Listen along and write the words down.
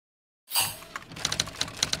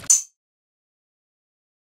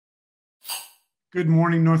Good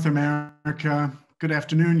morning, North America. Good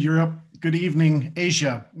afternoon, Europe. Good evening,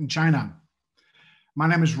 Asia and China. My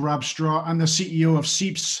name is Rob Straw. I'm the CEO of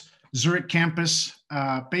CEIBS Zurich campus,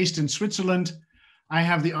 based in Switzerland. I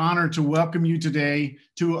have the honor to welcome you today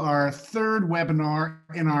to our third webinar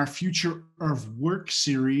in our Future of Work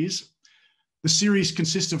series. The series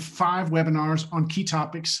consists of 5 webinars on key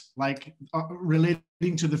topics like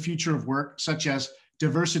relating to the future of work, such as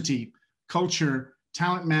diversity, culture,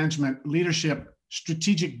 talent management, leadership,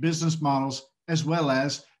 strategic business models, as well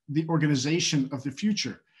as the organization of the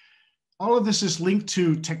future. All of this is linked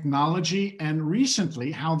to technology and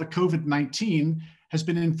recently how the COVID-19 has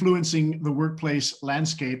been influencing the workplace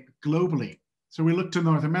landscape globally. So we look to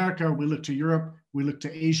North America, we look to Europe, we look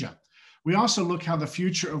to Asia. We also look how the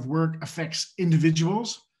future of work affects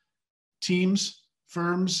individuals, teams,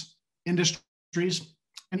 firms, industries,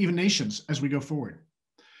 and even nations as we go forward.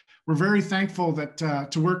 We're very thankful that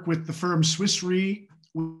to work with the firm Swiss Re,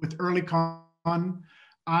 with Earlycon,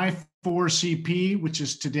 I4CP, which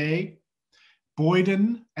is today,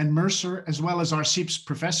 Boyden and Mercer, as well as our CEIBS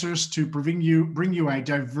professors to bring you a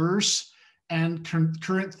diverse and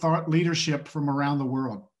current thought leadership from around the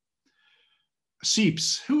world.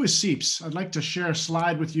 CEIBS, who is CEIBS? I'd like to share a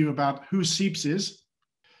slide with you about who CEIBS is.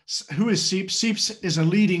 Who is CEIBS? CEIBS is a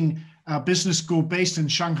leading business school based in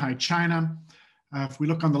Shanghai, China. If we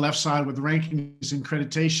look on the left side with rankings and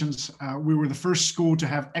accreditations, we were the first school to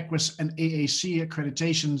have EQUIS and AAC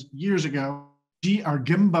accreditations years ago. Our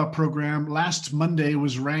GIMBA program last Monday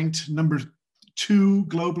was ranked number 2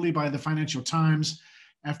 globally by the Financial Times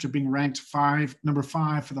after being ranked number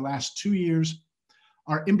 5 for the last 2 years.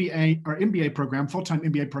 Our MBA program, full-time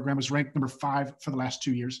MBA program, was ranked number 5 for the last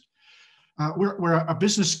 2 years. We're a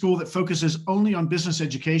business school that focuses only on business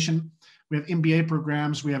education. We have MBA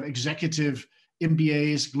programs, we have executive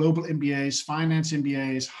MBAs, global MBAs, finance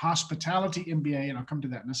MBAs, hospitality MBA, and I'll come to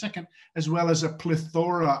that in a second, as well as a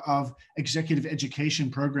plethora of executive education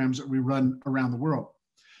programs that we run around the world.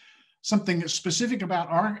 Something specific about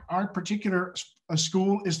our particular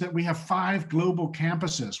school is that we have 5 global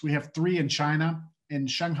campuses. We have 3 in China, in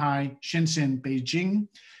Shanghai, Shenzhen, Beijing,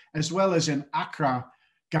 as well as in Accra,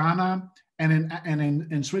 Ghana, and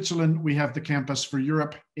in Switzerland, we have the campus for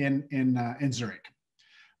Europe in Zurich.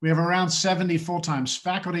 We have around 70 full-time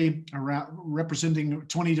faculty representing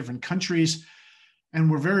 20 different countries. And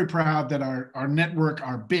we're very proud that our network,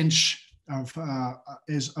 our bench of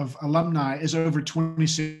alumni is over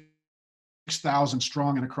 26,000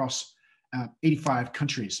 strong and across 85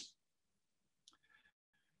 countries.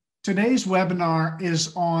 Today's webinar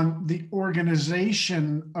is on the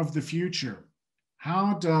organization of the future.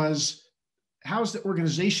 How is the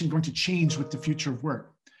organization going to change with the future of work?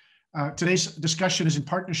 Today's discussion is in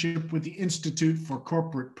partnership with the Institute for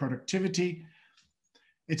Corporate Productivity.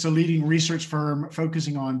 It's a leading research firm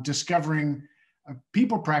focusing on discovering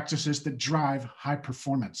people practices that drive high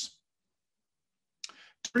performance.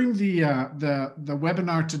 During the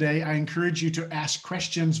webinar today, I encourage you to ask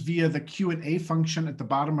questions via the Q&A function at the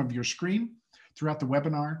bottom of your screen throughout the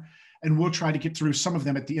webinar, and we'll try to get through some of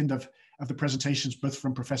them at the end of the presentations, both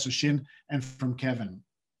from Professor Shin and from Kevin.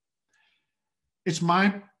 It's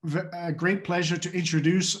my great pleasure to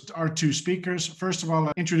introduce our 2 speakers. First of all,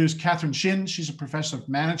 I'll introduce Katherine Shin. She's a professor of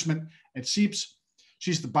management at CEIBS.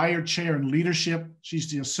 She's the Bayard Chair in Leadership. She's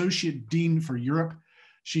the Associate Dean for Europe.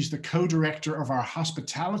 She's the co-director of our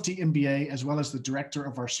Hospitality MBA, as well as the director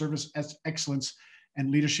of our Service Excellence and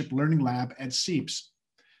Leadership Learning Lab at CEIBS.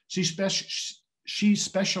 She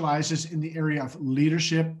specializes in the area of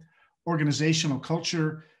leadership, organizational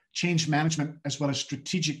culture, change management, as well as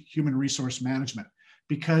strategic human resource management,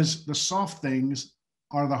 because the soft things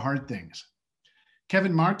are the hard things.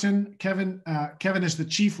 Kevin Martin. Kevin is the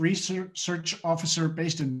Chief Research Officer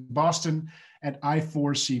based in Boston at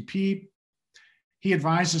I4CP. He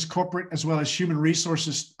advises corporate as well as human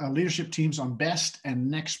resources leadership teams on best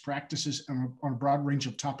and next practices on a broad range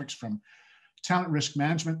of topics, from talent risk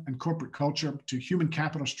management and corporate culture to human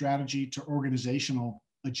capital strategy to organizational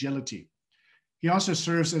agility. He also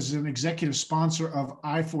serves as an executive sponsor of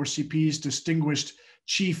I4CP's distinguished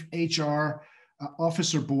Chief HR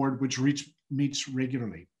Officer Board, which meets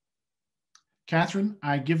regularly. Katherine,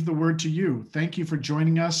 I give the word to you. Thank you for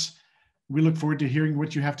joining us. We look forward to hearing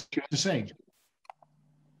what you have to say.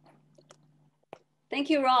 Thank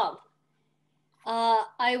you, Rob.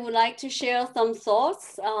 I would like to share some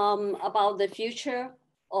thoughts about the future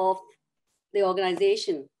of the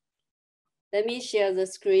organization. Let me share the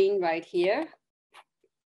screen right here.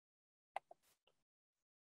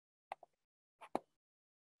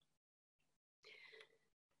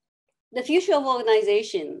 The future of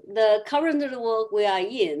organization, the current world we are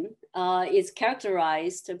in, is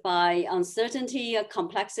characterized by uncertainty,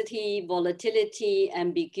 complexity, volatility,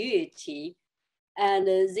 ambiguity. And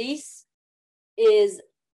this is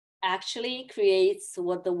actually creates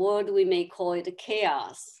what the word we may call it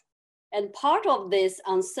chaos. And part of this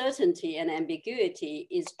uncertainty and ambiguity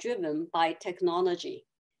is driven by technology.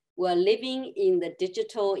 We're living in the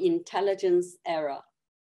digital intelligence era.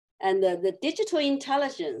 And the digital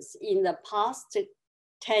intelligence in the past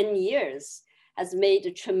 10 years has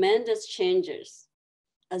made tremendous changes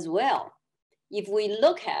as well. If we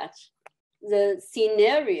look at the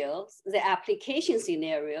scenarios, the application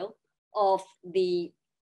scenario of the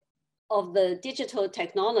digital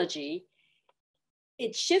technology,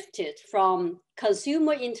 it shifted from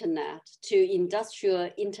consumer internet to industrial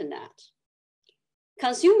internet.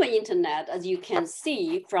 Consumer internet, as you can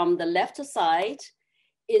see from the left side,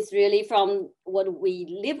 is really from what we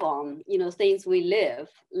live on, things we live,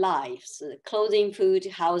 lives, clothing, food,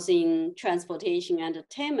 housing, transportation,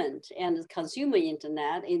 entertainment, and consumer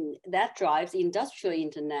internet, that drives industrial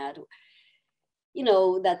internet,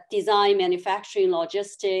 that design, manufacturing,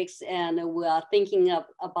 logistics, and we are thinking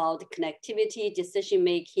about connectivity,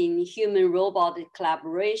 decision-making, human-robot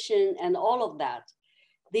collaboration, and all of that.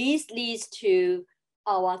 This leads to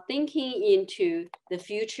our thinking into the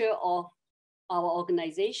future of our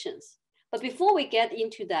organizations. But before we get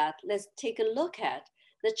into that, let's take a look at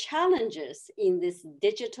the challenges in this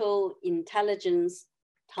digital intelligence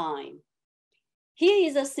time. Here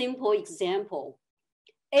is a simple example.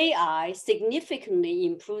 AI significantly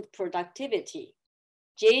improved productivity.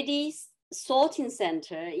 JD's sorting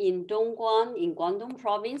center in Dongguan in Guangdong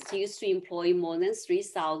province used to employ more than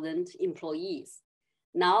 3,000 employees.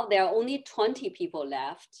 Now there are only 20 people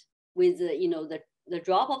left, with the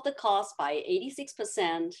drop of the cost by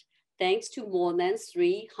 86%, thanks to more than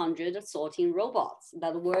 300 sorting robots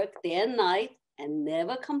that work day and night and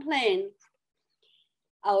never complain.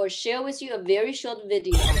 I will share with you a very short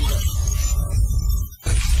video on this.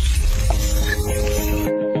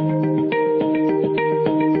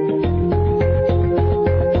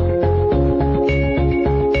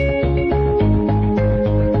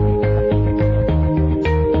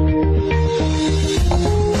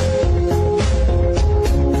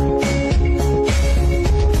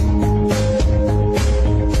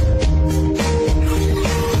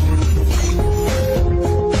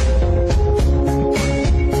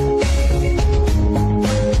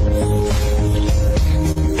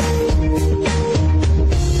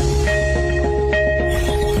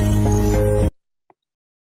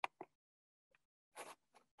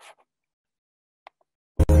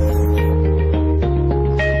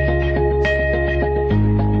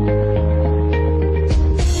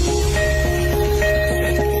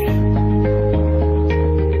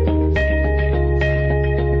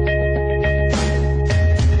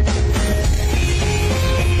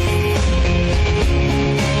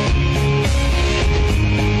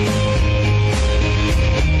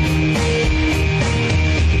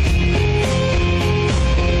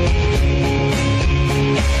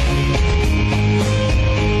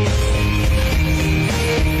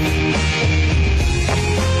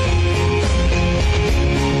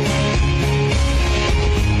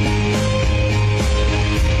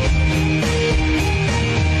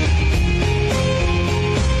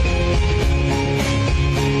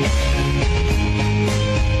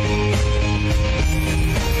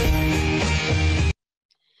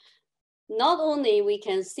 Not only we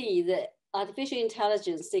can see that artificial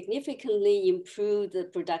intelligence significantly improved the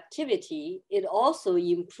productivity, it also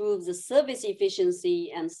improves the service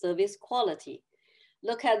efficiency and service quality.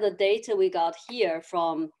 Look at the data we got here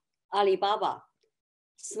from Alibaba.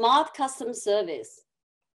 Smart custom service,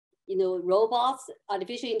 robots,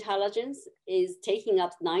 artificial intelligence is taking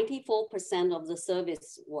up 94% of the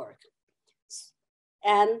service work.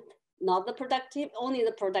 And not only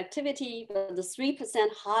the productivity, but the 3%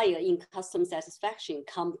 higher in customer satisfaction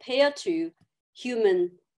compared to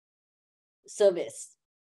human service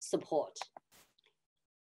support.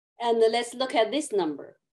 And let's look at this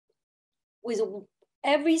number. With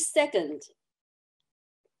every second,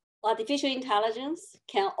 artificial intelligence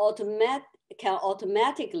can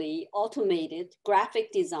automatically automated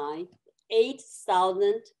graphic design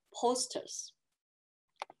 8,000 posters.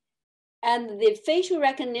 And the facial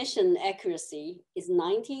recognition accuracy is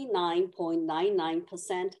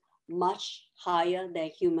 99.99%, much higher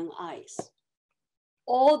than human eyes.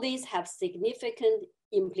 All these have significant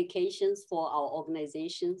implications for our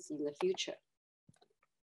organizations in the future.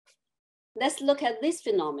 Let's look at this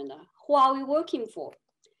phenomena. Who are we working for?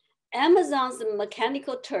 Amazon's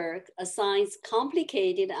Mechanical Turk assigns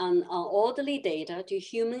complicated and unorderly data to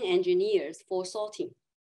human engineers for sorting.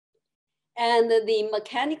 And the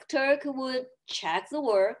mechanic Turk would check the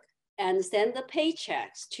work and send the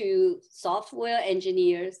paychecks to software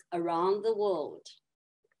engineers around the world.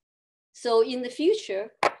 So in the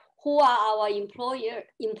future, who are our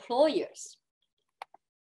employers?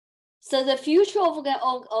 So the future of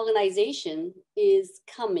organization is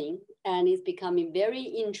coming and is becoming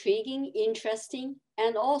very intriguing, interesting,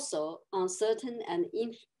 and also uncertain and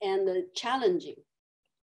challenging.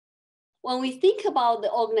 When we think about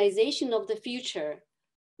the organization of the future,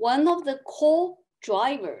 one of the core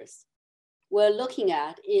drivers we're looking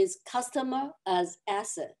at is customer as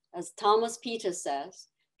asset. As Thomas Peters says,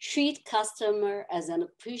 treat customer as an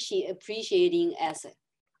appreciating asset.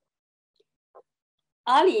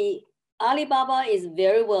 Alibaba is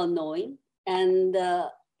very well known, and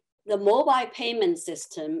the mobile payment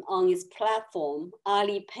system on its platform,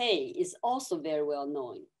 Alipay, is also very well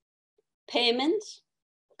known. Payment,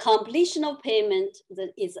 completion of payment,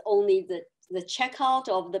 that is only the checkout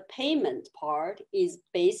of the payment part is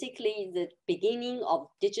basically the beginning of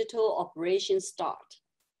digital operation start.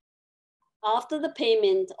 After the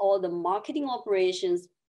payment, all the marketing operations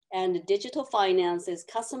and digital finances,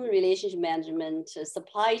 customer relationship management,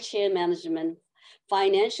 supply chain management,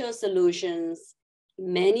 financial solutions,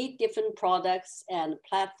 many different products and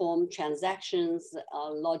platform transactions,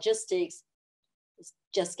 logistics,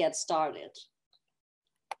 just get started.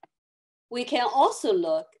 We can also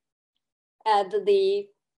look at the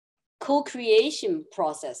co-creation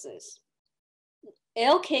processes.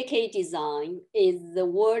 LKK Design is the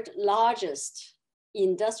world's largest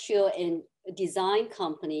industrial and design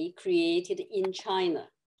company created in China.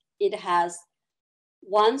 It has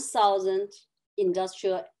 1,000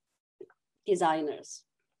 industrial designers.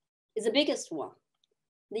 It's the biggest one.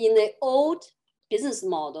 In the old business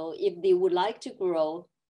model, if they would like to grow,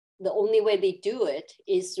 the only way they do it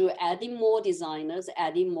is through adding more designers,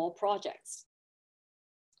 adding more projects.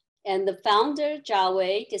 And the founder, Jia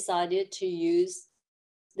Wei, decided to use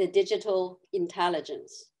the digital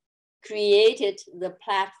intelligence, created the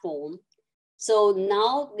platform. So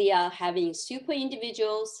now they are having super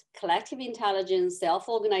individuals, collective intelligence,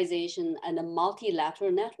 self-organization, and a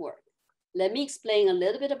multilateral network. Let me explain a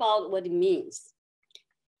little bit about what it means.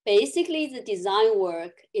 Basically, the design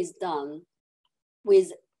work is done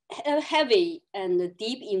with a heavy and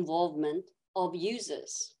deep involvement of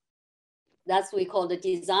users. That's what we call the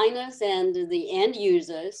designers, and the end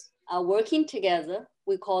users are working together.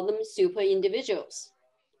 We call them super individuals.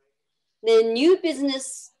 The new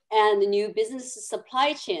business and the new business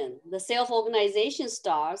supply chain, the self-organization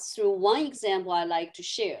starts through one example I like to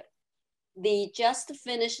share. They just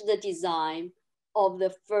finished the design of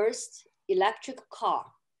the first electric car,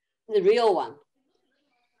 the real one.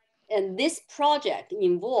 And this project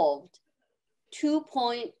involved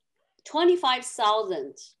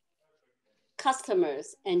 25,000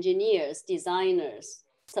 customers, engineers, designers,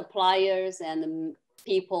 suppliers, and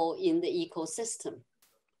people in the ecosystem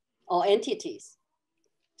or entities.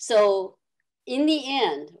 So in the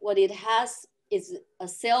end, what it has is a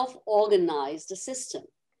self-organized system,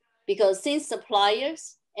 because since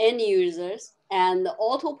suppliers, end users, and the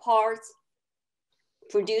auto parts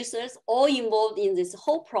producers all involved in this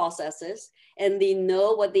whole processes, and they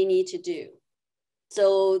know what they need to do.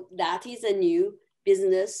 So that is a new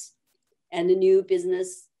business and a new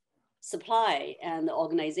business supply and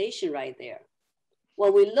organization right there.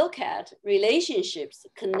 When we look at relationships,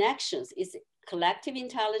 connections, is collective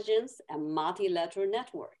intelligence and multilateral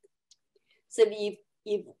network. So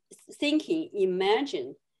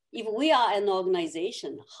imagine if we are an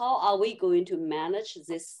organization, how are we going to manage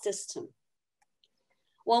this system?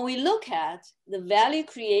 When we look at the value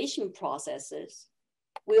creation processes,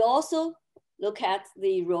 we also look at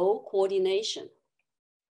the role coordination.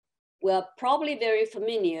 We're probably very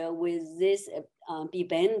familiar with this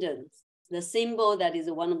bibendum, the symbol that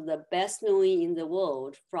is one of the best known in the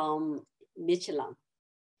world from Michelin.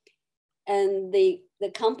 And the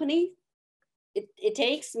company, it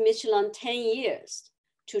takes Michelin 10 years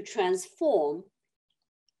to transform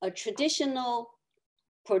a traditional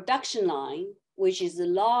production line, which is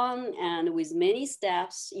long and with many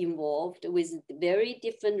steps involved, with very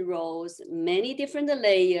different roles, many different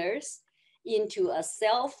layers, into a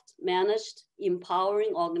self-managed,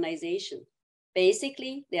 empowering organization.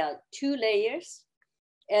 Basically, there are 2 layers,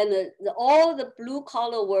 and all the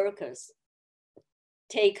blue-collar workers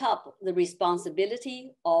take up the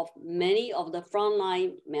responsibility of many of the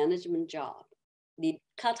frontline management jobs. They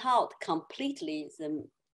cut out completely the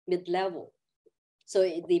mid-level. So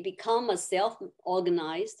they become a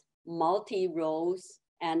self-organized, multi-roles,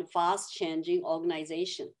 and fast-changing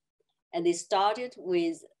organization. And they started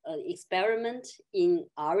with an experiment in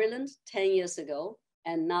Ireland 10 years ago,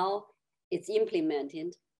 and now it's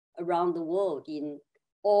implemented around the world in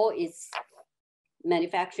all its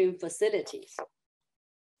manufacturing facilities.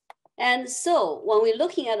 And so when we're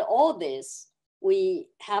looking at all this, we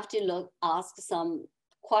have to ask some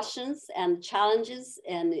questions and challenges,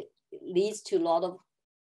 and it leads to a lot of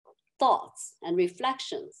thoughts and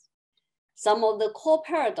reflections. Some of the core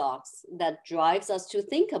paradox that drives us to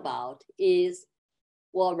think about is,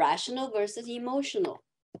 well, rational versus emotional.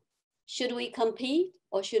 Should we compete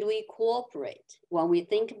or should we cooperate when we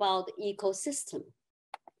think about the ecosystem?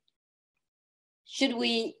 Should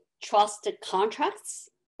we trust the contracts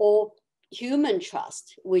or human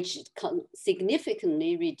trust, which can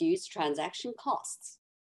significantly reduce transaction costs?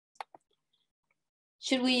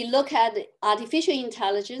 Should we look at artificial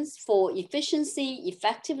intelligence for efficiency,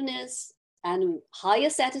 effectiveness, and higher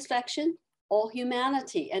satisfaction, or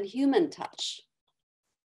humanity and human touch?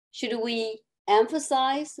 Should we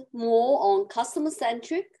emphasize more on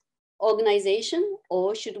customer-centric organization,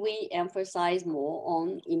 or should we emphasize more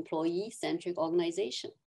on employee-centric organization?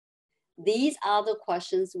 These are the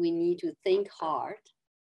questions we need to think hard,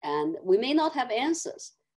 and we may not have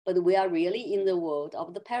answers, but we are really in the world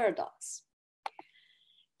of the paradox.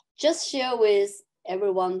 Just share with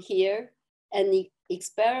everyone here an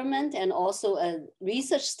experiment and also a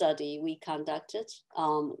research study we conducted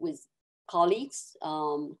with colleagues.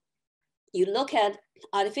 You look at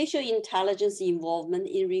artificial intelligence involvement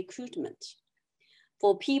in recruitment.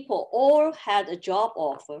 For people all had a job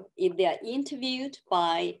offer, if they are interviewed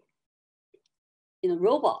by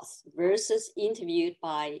robots versus interviewed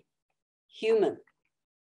by human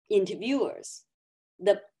interviewers,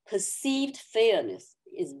 the perceived fairness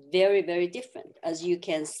is very, very different, as you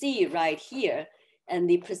can see right here, and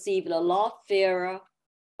they perceive a lot fairer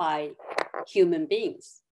by human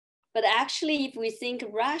beings. But actually, if we think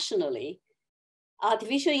rationally,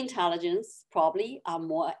 artificial intelligence probably are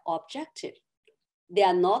more objective. They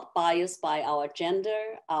are not biased by our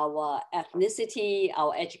gender, our ethnicity,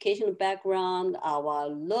 our educational background, our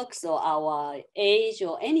looks, or our age,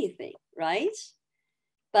 or anything, right?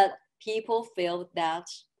 But people feel that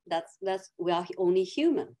we are only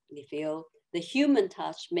human. They feel the human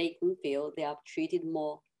touch makes them feel they are treated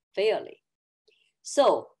more fairly.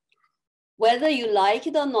 So whether you like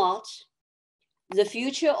it or not, the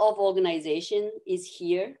future of organization is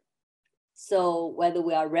here. So whether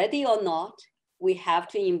we are ready or not, we have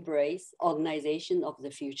to embrace organization of the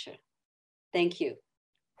future. Thank you.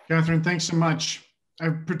 Katherine, thanks so much. I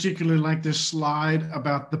particularly like this slide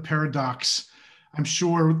about the paradox. I'm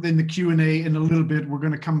sure in the Q&A in a little bit, we're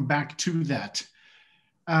going to come back to that.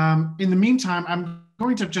 In the meantime, I'm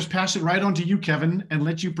going to just pass it right on to you, Kevin, and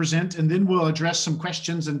let you present, and then we'll address some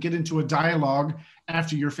questions and get into a dialogue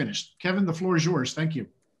after you're finished. Kevin, the floor is yours. Thank you.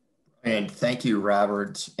 And thank you,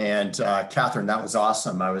 Robert. And Katherine, that was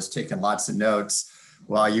awesome. I was taking lots of notes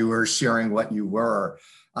while you were sharing what you were.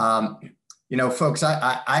 Folks,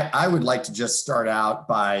 I would like to just start out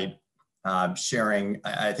by sharing.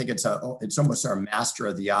 I think it's almost our master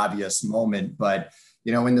of the obvious moment, but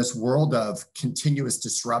in this world of continuous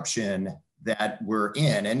disruption that we're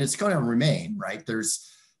in, and it's going to remain, right? There's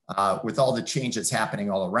with all the change that's happening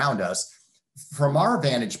all around us, from our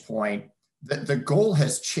vantage point, the goal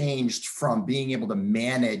has changed from being able to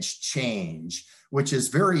manage change, which is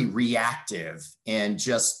very reactive and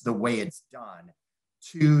just the way it's done,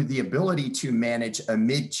 to the ability to manage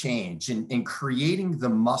amid change and creating the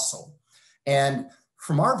muscle. And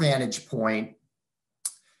from our vantage point,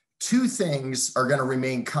 two things are going to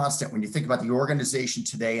remain constant when you think about the organization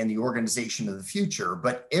today and the organization of the future,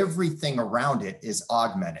 but everything around it is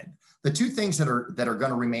augmented. The two things that are going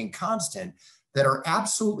to remain constant that are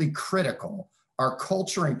absolutely critical are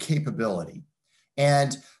culture and capability.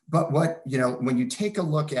 But when you take a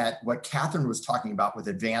look at what Katherine was talking about with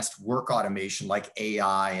advanced work automation like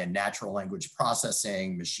AI and natural language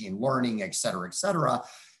processing, machine learning, et cetera,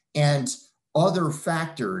 and other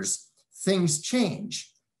factors, things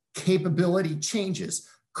change. Capability changes.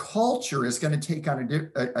 Culture is going to take on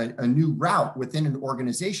a new route within an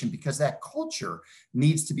organization because that culture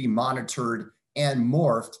needs to be monitored and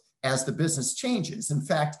morphed as the business changes. In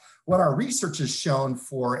fact, what our research has shown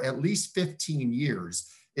for at least 15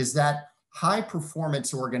 years is that high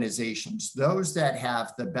performance organizations, those that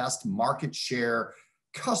have the best market share,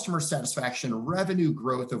 customer satisfaction, revenue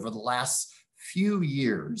growth over the last few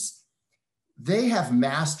years, they have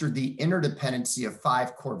mastered the interdependency of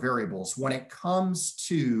 5 core variables when it comes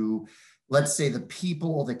to, let's say, the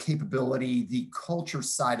people, the capability, the culture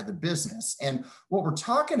side of the business. And what we're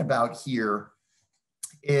talking about here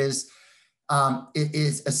is it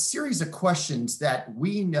is a series of questions that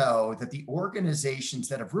we know that the organizations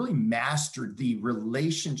that have really mastered the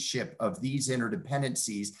relationship of these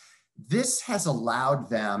interdependencies, this has allowed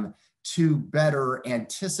them to better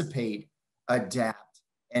anticipate, adapt,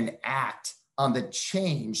 and act on the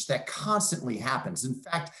change that constantly happens. In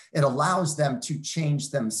fact, it allows them to change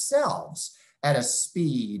themselves at a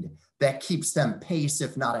speed that keeps them pace,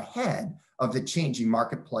 if not ahead, of the changing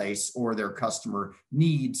marketplace or their customer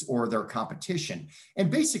needs or their competition. And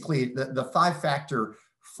basically, the five-factor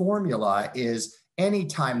formula is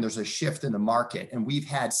anytime there's a shift in the market, and we've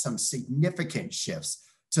had some significant shifts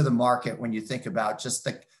to the market when you think about just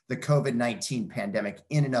the COVID-19 pandemic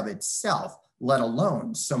in and of itself, let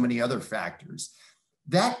alone so many other factors.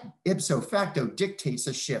 That ipso facto dictates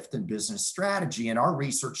a shift in business strategy. And our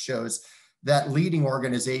research shows that leading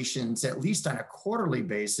organizations, at least on a quarterly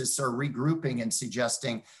basis, are regrouping and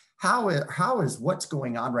suggesting how is what's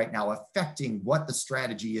going on right now affecting what the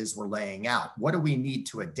strategy is we're laying out? What do we need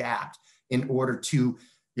to adapt in order to,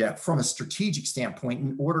 from a strategic standpoint,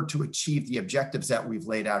 in order to achieve the objectives that we've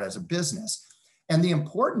laid out as a business? And the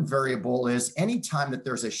important variable is anytime that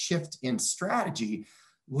there's a shift in strategy,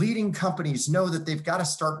 leading companies know that they've got to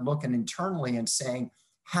start looking internally and saying,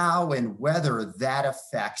 how and whether that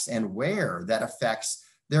affects and where that affects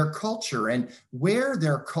their culture and where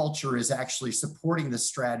their culture is actually supporting the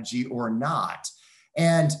strategy or not.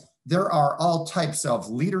 And there are all types of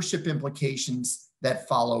leadership implications that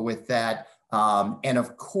follow with that. And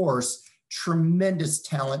of course, tremendous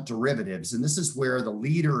talent derivatives. And this is where the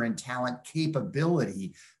leader and talent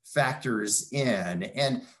capability factors in.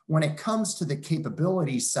 And when it comes to the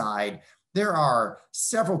capability side, there are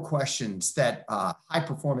several questions that high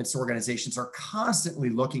performance organizations are constantly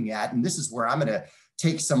looking at. And this is where I'm going to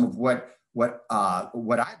take some of what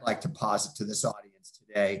I'd like to posit to this audience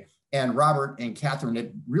today. And Robert and Katherine,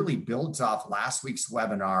 it really builds off last week's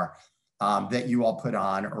webinar that you all put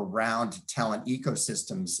on around talent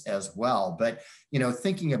ecosystems as well. But,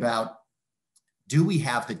 thinking about, do we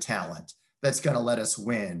have the talent that's going to let us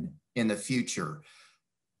win in the future?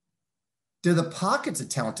 Do the pockets of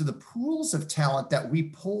talent, do the pools of talent that we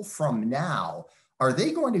pull from now, are they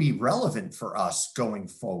going to be relevant for us going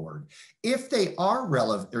forward? If they are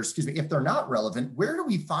relevant, if they're not relevant, where do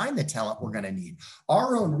we find the talent we're going to need?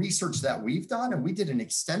 Our own research that we've done, and we did an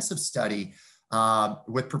extensive study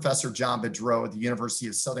with Professor John Bedreau at the University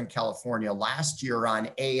of Southern California last year on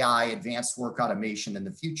AI, advanced work automation, and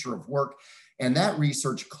the future of work. And that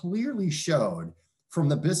research clearly showed from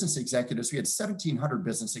the business executives, we had 1,700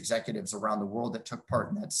 business executives around the world that took part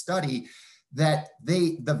in that study, that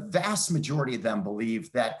the vast majority of them believe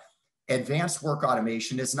that advanced work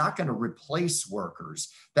automation is not going to replace workers.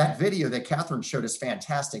 That video that Katherine showed is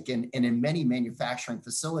fantastic. And in many manufacturing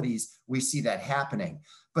facilities, we see that happening.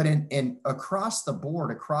 But in across the board,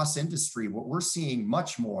 across industry, what we're seeing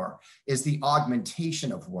much more is the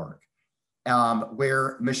augmentation of work,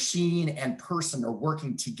 where machine and person are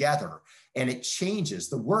working together. And it changes.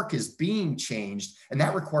 The work is being changed, and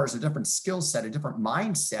that requires a different skill set, a different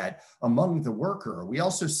mindset among the worker. We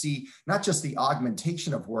also see not just the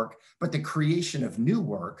augmentation of work, but the creation of new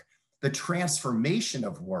work, the transformation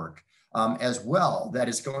of work as well. That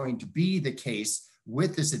is going to be the case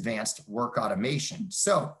with this advanced work automation.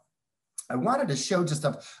 So I wanted to show just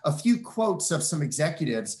a few quotes of some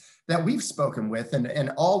executives that we've spoken with.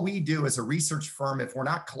 And all we do as a research firm, if we're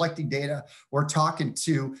not collecting data, we're talking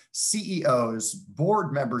to CEOs,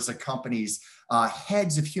 board members of companies,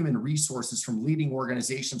 heads of human resources from leading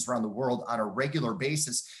organizations around the world on a regular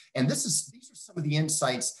basis. And these are some of the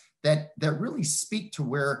insights that really speak to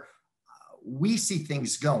where we see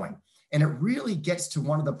things going. And it really gets to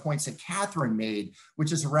one of the points that Katherine made,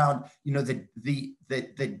 which is around, the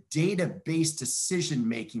data-based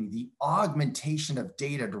decision-making, the augmentation of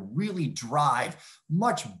data to really drive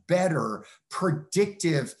much better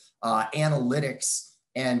predictive analytics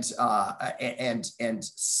and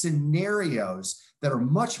scenarios that are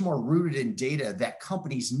much more rooted in data that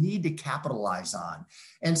companies need to capitalize on.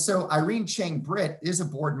 And so Irene Chang Britt is a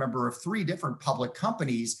board member of 3 different public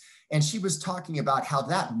companies. And she was talking about how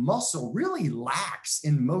that muscle really lacks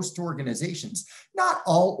in most organizations. Not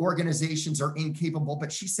all organizations are incapable, but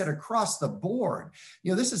she said across the board,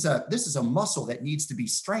 this is a muscle that needs to be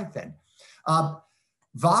strengthened.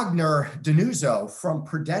 Wagner Danuzzo from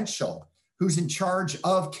Prudential, who's in charge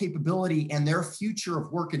of capability and their Future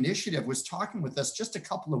of Work initiative, was talking with us just a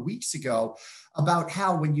couple of weeks ago about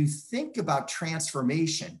how when you think about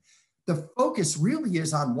transformation, the focus really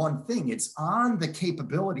is on one thing. It's on the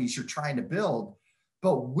capabilities you're trying to build,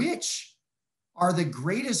 but which are the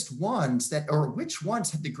greatest ones which ones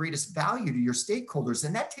have the greatest value to your stakeholders?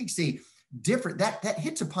 And that takes a different, that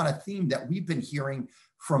hits upon a theme that we've been hearing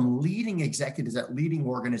from leading executives at leading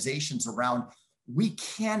organizations around. We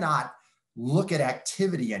cannot look at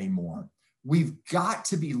activity anymore. We've got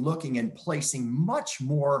to be looking and placing much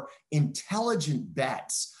more intelligent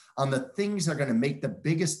bets on the things that are going to make the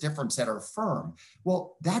biggest difference at our firm.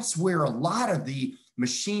 Well, that's where a lot of the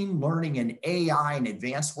machine learning and AI and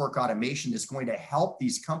advanced work automation is going to help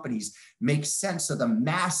these companies make sense of the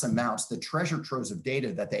mass amounts, the treasure troves of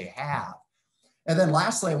data that they have. And then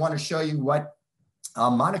lastly, I want to show you what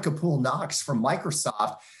Monica Poole-Knox from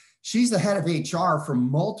Microsoft. She's the head of HR for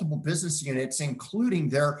multiple business units, including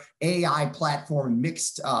their AI platform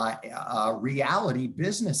mixed reality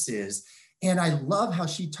businesses. And I love how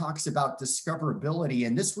she talks about discoverability.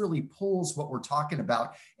 And this really pulls what we're talking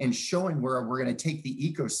about and showing where we're going to take the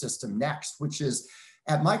ecosystem next, which is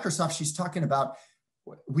at Microsoft, she's talking about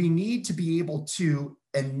we need to be able to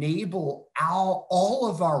enable all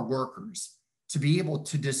of our workers to be able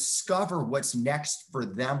to discover what's next for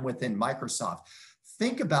them within Microsoft.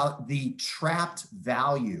 Think about the trapped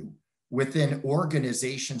value within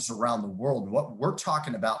organizations around the world. What we're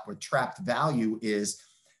talking about with trapped value is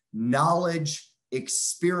knowledge,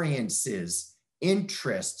 experiences,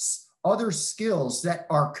 interests, other skills that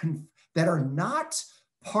are not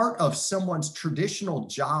part of someone's traditional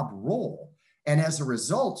job role. And as a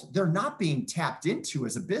result, they're not being tapped into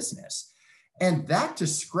as a business. And that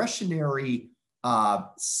discretionary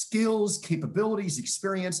skills, capabilities,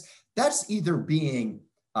 experience, that's either being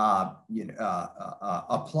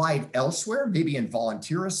applied elsewhere, maybe in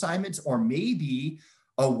volunteer assignments, or maybe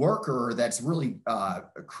a worker that's really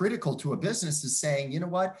critical to a business is saying, you know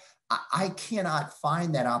what, I cannot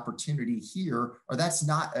find that opportunity here, or that's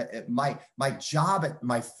not my job at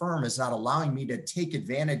my firm is not allowing me to take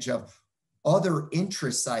advantage of other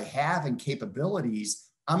interests I have and capabilities.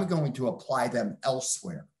 I'm going to apply them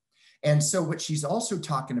elsewhere. And so what she's also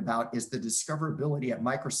talking about is the discoverability at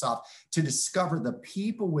Microsoft to discover the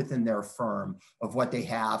people within their firm of what they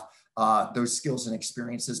have, those skills and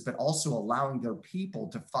experiences, but also allowing their people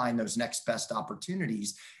to find those next best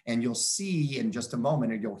opportunities. And you'll see in just a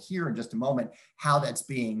moment, or you'll hear in just a moment, how that's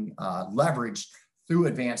being leveraged through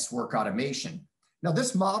advanced work automation. Now,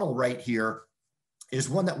 this model right here is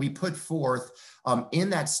one that we put forth in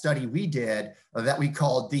that study we did that we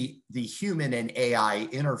called the human and AI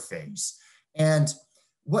interface. And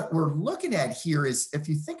what we're looking at here is, if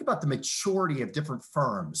you think about the maturity of different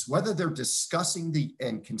firms, whether they're discussing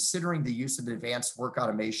and considering the use of advanced work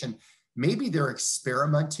automation, maybe they're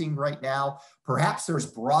experimenting right now, perhaps there's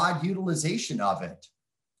broad utilization of it.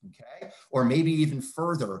 Okay, or maybe even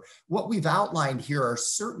further. What we've outlined here are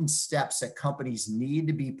certain steps that companies need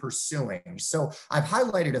to be pursuing. So I've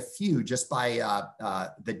highlighted a few just by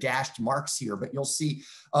the dashed marks here, but you'll see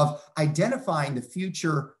of identifying the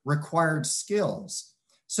future required skills.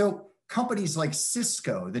 So companies like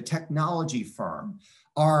Cisco, the technology firm,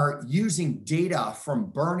 are using data from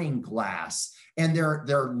burning glass, and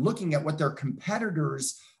they're looking at what their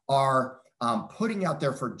competitors are putting out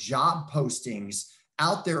there for job postings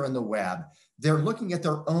out there in the web. They're looking at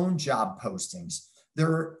their own job postings.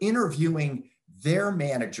 They're interviewing their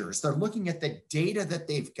managers. They're looking at the data that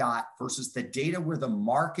they've got versus the data where the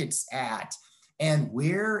market's at, and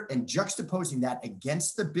juxtaposing that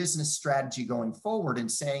against the business strategy going forward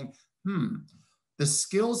and saying, the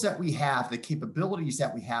skills that we have, the capabilities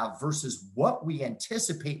that we have versus what we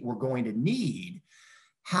anticipate we're going to need,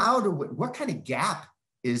 what kind of gap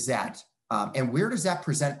is that? And where does that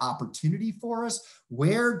present opportunity for us?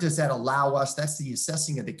 Where does that allow us? That's the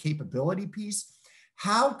assessing of the capability piece.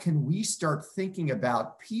 How can we start thinking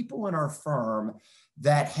about people in our firm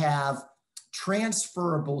that have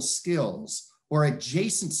transferable skills or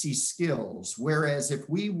adjacency skills? Whereas if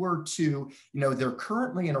we were to, they're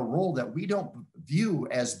currently in a role that we don't view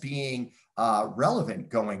as being relevant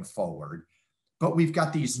going forward, but we've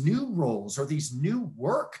got these new roles or these new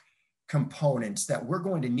work components that we're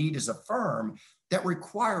going to need as a firm that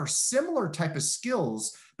require similar type of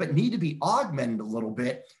skills, but need to be augmented a little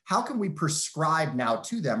bit. How can we prescribe now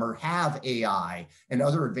to them, or have AI and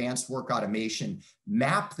other advanced work automation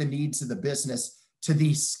map the needs of the business to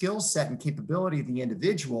the skill set and capability of the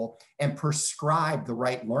individual and prescribe the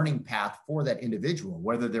right learning path for that individual,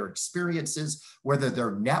 whether their experiences, whether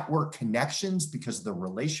their network connections because of the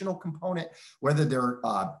relational component, whether their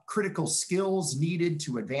critical skills needed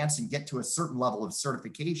to advance and get to a certain level of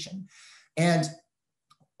certification. And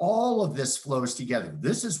all of this flows together.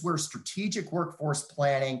 This is where strategic workforce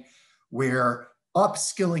planning, where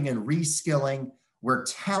upskilling and reskilling, where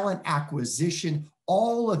talent acquisition,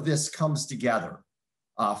 all of this comes together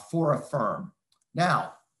for a firm.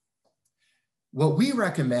 Now, What we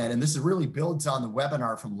recommend, and this really builds on the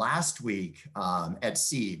webinar from last week at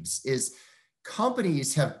CEIBS, is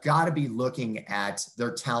companies have got to be looking at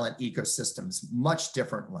their talent ecosystems much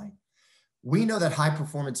differently. We know that high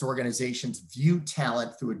performance organizations view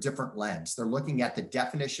talent through a different lens. They're looking at the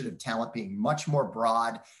definition of talent being much more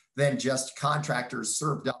broad than just contractors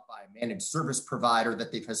served up by a managed service provider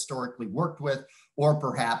that they've historically worked with, or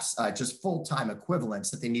perhaps just full-time equivalents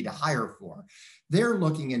that they need to hire for. They're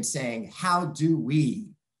looking and saying, how do we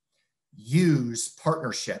use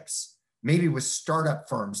partnerships, maybe with startup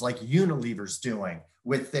firms like Unilever's doing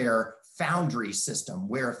with their Foundry system,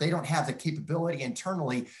 where if they don't have the capability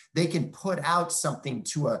internally, they can put out something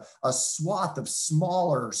to a swath of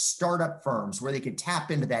smaller startup firms where they can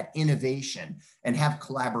tap into that innovation and have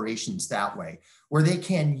collaborations that way, where they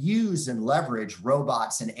can use and leverage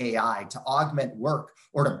robots and AI to augment work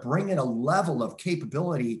or to bring in a level of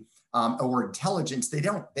capability or intelligence they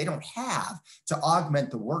don't have to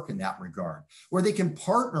augment the work in that regard, where they can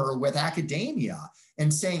partner with academia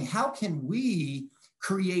and saying, how can we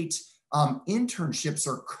create internships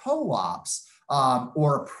or co-ops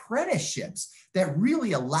or apprenticeships that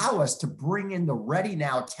really allow us to bring in the ready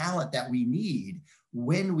now talent that we need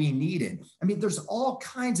when we need it. I mean, there's all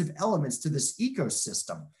kinds of elements to this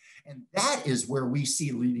ecosystem. And that is where we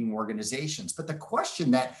see leading organizations. But the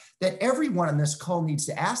question that everyone on this call needs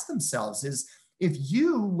to ask themselves is, if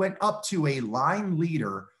you went up to a line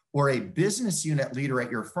leader or a business unit leader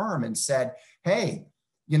at your firm and said, hey,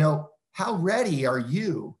 you know, how ready are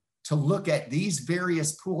you to look at these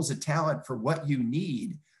various pools of talent for what you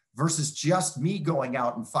need versus just me going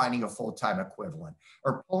out and finding a full-time equivalent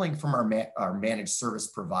or pulling from our managed service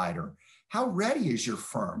provider? How ready is your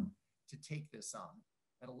firm to take this on?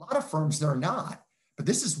 And a lot of firms, they're not. But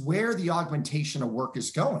this is where the augmentation of work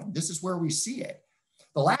is going. This is where we see it.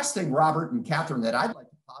 The last thing, Robert and Katherine, that I'd like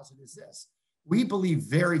to posit is this. We believe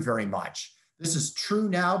very, very much. This is true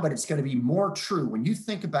now, but it's going to be more true when you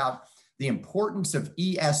think about the importance of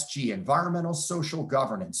ESG, environmental social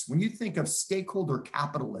governance. When you think of stakeholder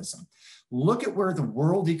capitalism, look at where the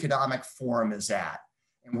World Economic Forum is at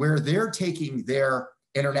and where they're taking their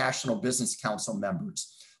International Business Council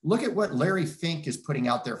members. Look at what Larry Fink is putting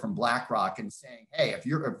out there from BlackRock and saying, hey,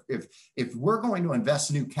 if we're going to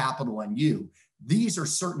invest new capital in you, these are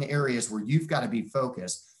certain areas where you've got to be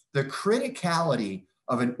focused. The criticality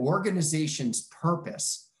of an organization's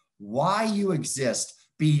purpose, why you exist,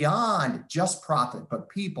 beyond just profit, but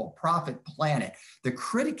people, profit, planet, the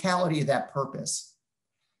criticality of that purpose,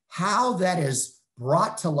 how that is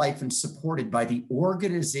brought to life and supported by the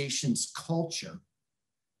organization's culture.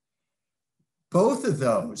 Both of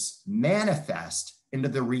those manifest into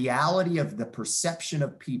the reality of the perception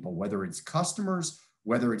of people, whether it's customers,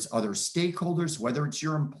 whether it's other stakeholders, whether it's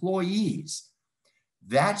your employees.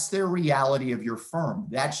 That's their reality of your firm.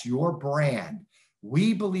 That's your brand.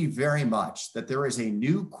 We believe very much that there is a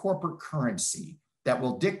new corporate currency that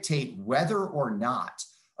will dictate whether or not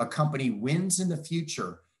a company wins in the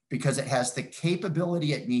future because it has the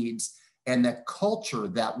capability it needs and the culture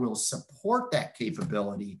that will support that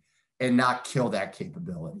capability and not kill that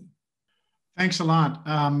capability. Thanks a lot.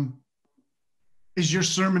 Is your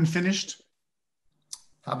sermon finished?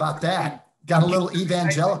 How about that? Got a little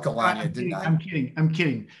evangelical on you, didn't I? I'm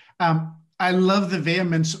kidding. I love the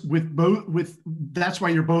vehemence that's why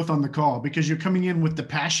you're both on the call, because you're coming in with the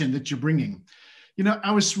passion that you're bringing. You know,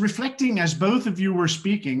 I was reflecting as both of you were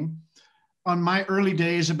speaking on my early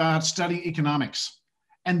days about studying economics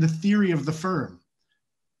and the theory of the firm.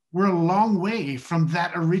 We're a long way from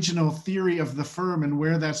that original theory of the firm and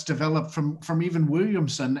where that's developed from even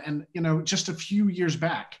Williamson and, you know, just a few years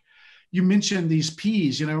back. You mentioned these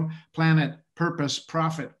P's, you know, planet, purpose,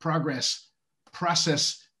 profit, progress,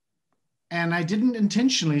 process. And I didn't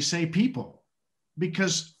intentionally say people,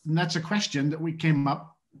 because that's a question that we came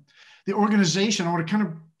up. The organization, I want to kind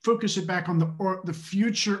of focus it back on the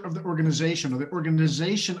future of the organization, or the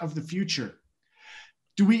organization of the future.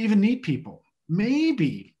 Do we even need people?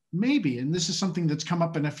 Maybe, and this is something that's come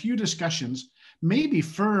up in a few discussions, maybe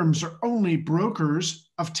firms are only brokers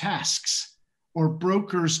of tasks or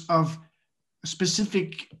brokers of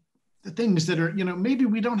specific things that are, you know, maybe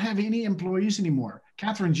we don't have any employees anymore.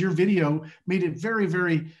 Katherine, your video made it very,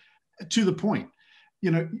 very to the point. You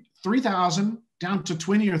know, 3,000 down to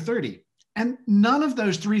 20 or 30. And none of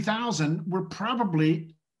those 3,000 were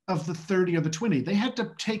probably of the 30 or the 20. They had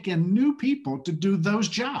to take in new people to do those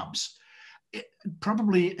jobs.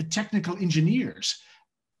 Probably technical engineers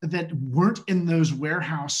that weren't in those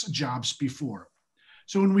warehouse jobs before.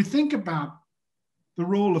 So when we think about the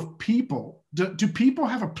role of people, do people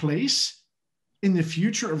have a place in the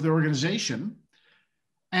future of the organization?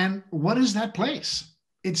 And what is that place?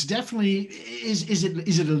 It's definitely, is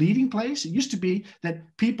it a leading place? It used to be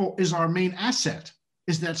that people is our main asset.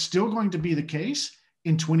 Is that still going to be the case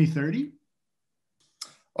in 2030?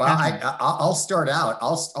 Well, I'll start out.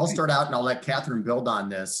 I'll start out and I'll let Katherine build on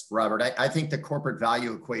this, Robert. I think the corporate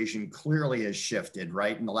value equation clearly has shifted,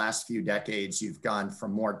 right? In the last few decades, you've gone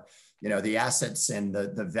from more, the assets and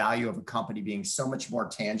the value of a company being so much more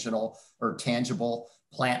tangible,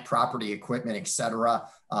 plant, property, equipment, et cetera.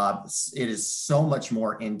 It is so much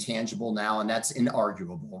more intangible now, and that's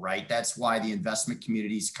inarguable, right? That's why the investment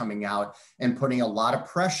community is coming out and putting a lot of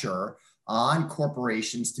pressure on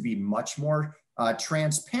corporations to be much more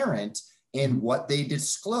transparent in what they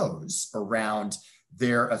disclose around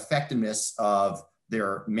their effectiveness of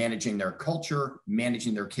their managing their culture,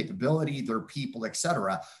 managing their capability, their people, et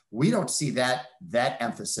cetera. We don't see that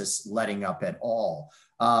emphasis letting up at all.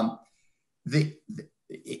 It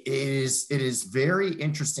is very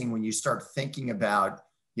interesting when you start thinking about,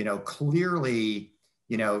 clearly,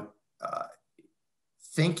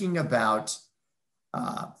 thinking about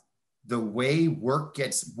the way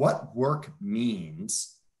what work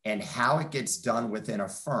means and how it gets done within a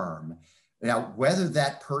firm. Now, whether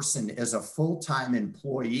that person is a full-time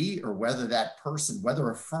employee or whether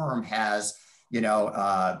a firm has,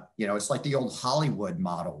 it's like the old Hollywood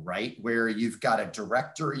model, right? Where you've got a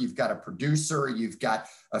director, you've got a producer, you've got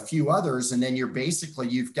a few others, and then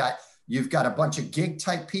you've got a bunch of gig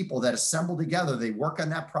type people that assemble together. They work on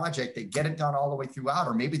that project, they get it done all the way throughout,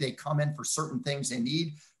 or maybe they come in for certain things they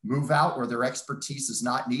need, move out where their expertise is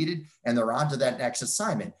not needed, and they're on to that next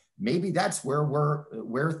assignment. Maybe that's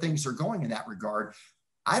where things are going in that regard.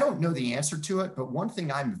 I don't know the answer to it, but one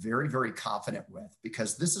thing I'm very, very confident with,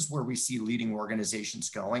 because this is where we see leading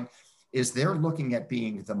organizations going, is they're looking at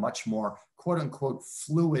being the much more quote unquote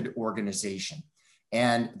fluid organization.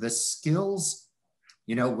 And the skills,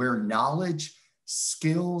 where knowledge,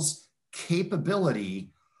 skills,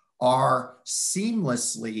 capability are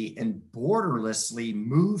seamlessly and borderlessly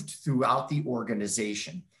moved throughout the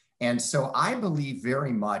organization. And so I believe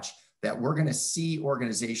very much that we're going to see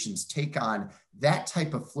organizations take on that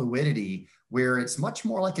type of fluidity where it's much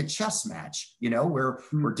more like a chess match, where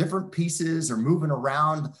different pieces are moving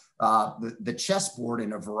around the chessboard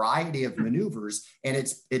in a variety of maneuvers. And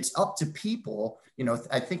it's up to people.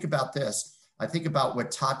 I think about this. I think about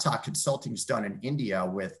what Tata Consulting's done in India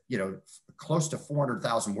with, close to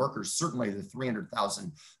 400,000 workers, certainly the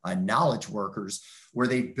 300,000 knowledge workers, where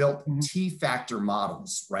they built T-factor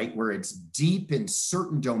models, right? Where it's deep in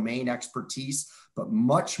certain domain expertise, but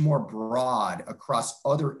much more broad across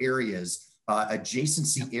other areas,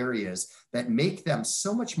 adjacency areas that make them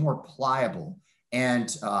so much more pliable and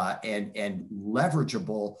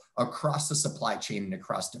leverageable across the supply chain and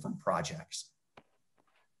across different projects.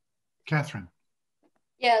 Katherine.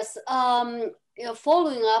 Yes,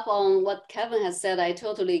 following up on what Kevin has said, I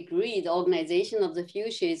totally agree. The organization of the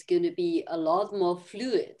future is going to be a lot more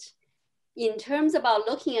fluid. In terms about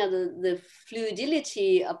looking at the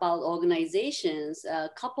fluidity about organizations, a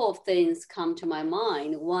couple of things come to my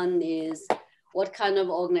mind. One is, what kind of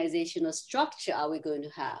organizational structure are we going to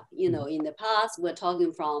have? In the past, we're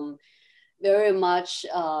talking from very much,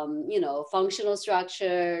 functional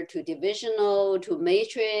structure to divisional to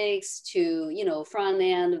matrix to, front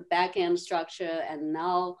end, back end structure. And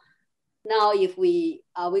now are we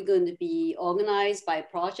going to be organized by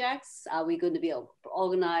projects? Are we going to be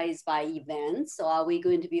organized by events? Or are we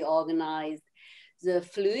going to be organized the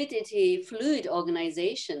fluid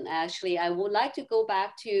organization? Actually, I would like to go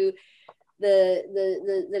back to the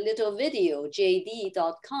little video,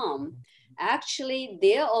 jd.com. Actually,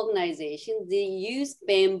 their organization, they use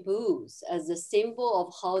bamboos as a symbol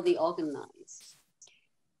of how they organize.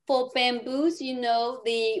 For bamboos,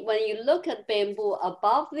 when you look at bamboo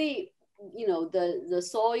above the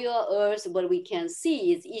soil, earth, what we can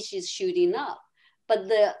see is each is shooting up, but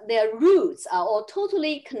their roots are all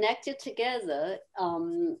totally connected together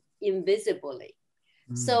invisibly.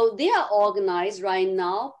 So they are organized right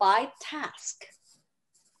now by task.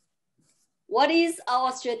 What is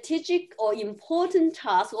our strategic or important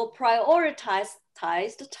task or prioritized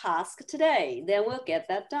task today? Then we'll get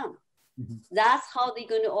that done. That's how they're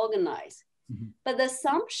going to organize. But the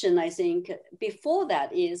assumption, I think, before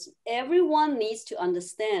that is everyone needs to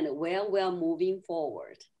understand where we're moving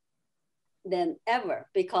forward than ever,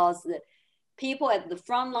 because the people at the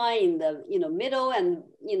front line, in the middle, and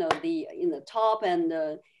in the top,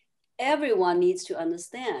 and everyone needs to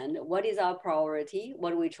understand what is our priority,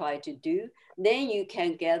 what we try to do. Then you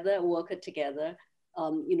can work together,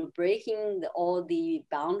 breaking all the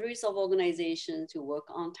boundaries of organization to work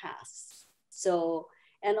on tasks. So,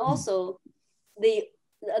 and also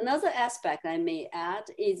another aspect I may add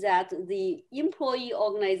is that the employee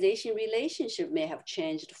organization relationship may have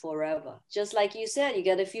changed forever. Just like you said, you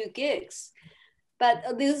get a few gigs,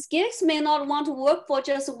 but these gigs may not want to work for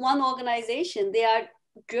just one organization. They are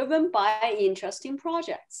driven by interesting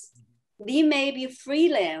projects. They may be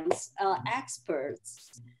freelance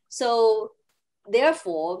experts. So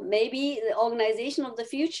therefore, maybe the organization of the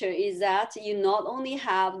future is that you not only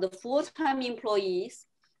have the full-time employees,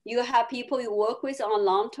 you have people you work with on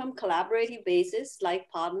long-term collaborative basis, like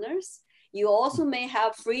partners. You also may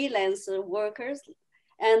have freelance workers.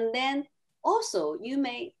 And then also you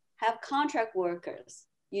may have contract workers.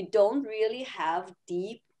 You don't really have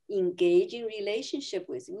deep, engaging relationship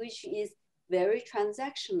with, which is very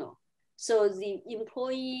transactional. So the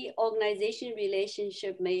employee organization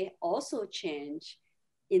relationship may also change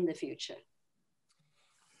in the future.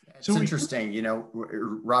 It's interesting, you know,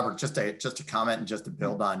 Robert, just to comment and just to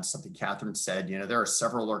build on something Katherine said, you know, there are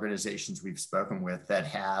several organizations we've spoken with that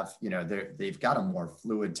have, you know, they've got a more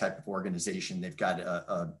fluid type of organization. They've got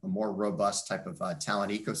a more robust type of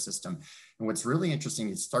talent ecosystem. And what's really interesting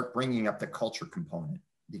is start bringing up the culture component,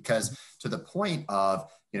 because to the point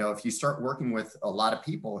of, you know, if you start working with a lot of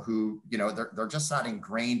people who, you know, they're just not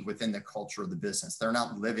ingrained within the culture of the business. They're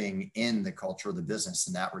not living in the culture of the business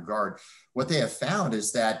in that regard. What they have found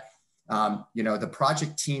is that, you know, the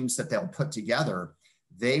project teams that they'll put together,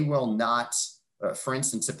 they will not, for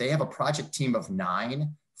instance, if they have a project team of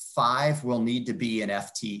 9, 5 will need to be an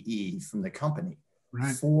FTE from the company.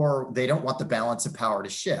 Right. 4, they don't want the balance of power to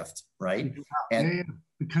shift, right? And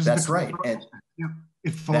because that's right. And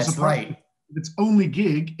it falls apart. Right. If it's only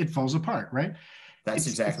gig, it falls apart, right? That's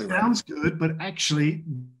exactly right. It sounds good, but actually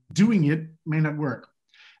doing it may not work.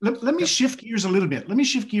 Let me shift gears a little bit.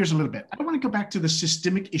 I want to go back to the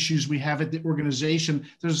systemic issues we have at the organization.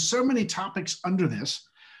 There's so many topics under this.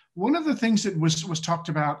 One of the things that was talked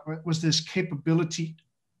about was this capability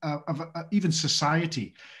of even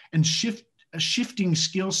society and shifting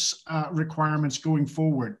skills requirements going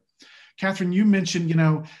forward. Katherine, you mentioned, you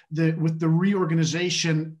know, with the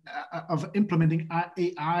reorganization of implementing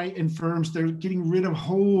AI in firms, they're getting rid of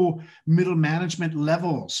whole middle management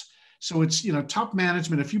levels. So it's, you know, top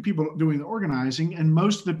management, a few people doing the organizing and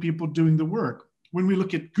most of the people doing the work. When we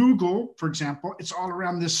look at Google, for example, it's all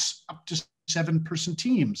around this up to 7-person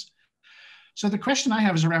teams. So the question I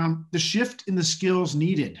have is around the shift in the skills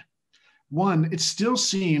needed. One, it still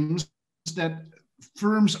seems that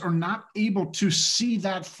firms are not able to see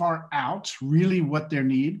that far out, really what they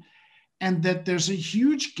need, and that there's a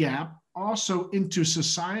huge gap also into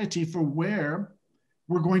society for where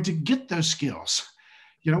we're going to get those skills.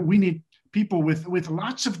 You know, we need people with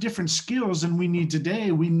lots of different skills than we need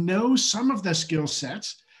today. We know some of the skill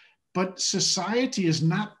sets, but society is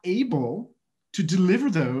not able to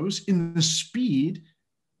deliver those in the speed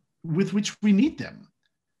with which we need them.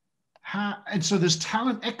 And so this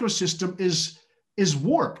talent ecosystem is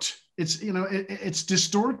warped. It's, you know, it's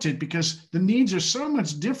distorted because the needs are so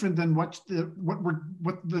much different than what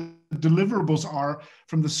the deliverables are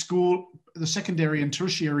from the school, the secondary and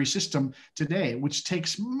tertiary system today, which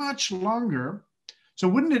takes much longer. So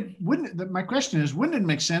my question is, wouldn't it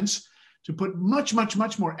make sense to put much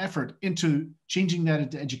more effort into changing that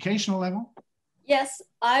at the educational level? Yes,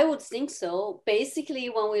 I would think so. Basically,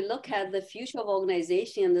 when we look at the future of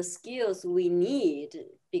organization and the skills we need,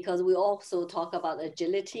 because we also talk about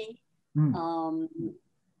agility,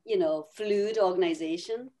 you know, fluid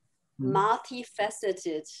organization,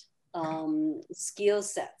 multifaceted skill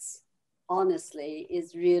sets, honestly,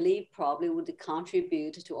 is really probably would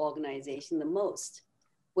contribute to organization the most.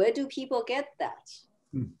 Where do people get that?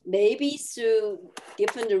 Maybe through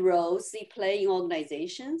different roles they play in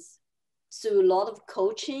organizations, through a lot of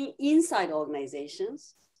coaching inside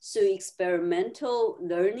organizations, through experimental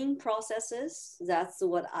learning processes. That's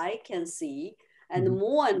what I can see. And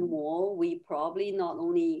more, we probably not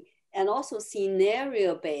only, and also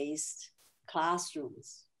scenario-based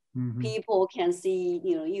classrooms. People can see,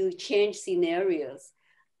 you know, you change scenarios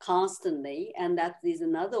constantly, and that is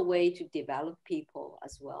another way to develop people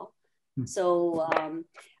as well. So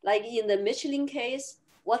like in the Michelin case,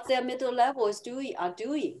 what their middle level is are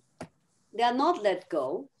doing, they are not let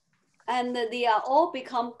go, and they are all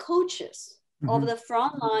become coaches of the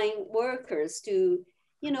frontline workers to,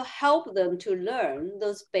 you know, help them to learn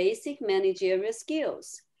those basic managerial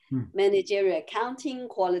skills, managerial accounting,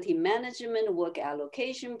 quality management, work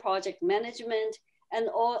allocation, project management, and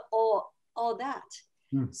all that.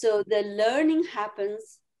 So the learning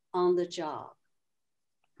happens on the job.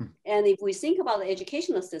 And if we think about the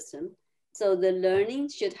educational system, so the learning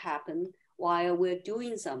should happen while we're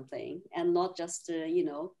doing something and not just, you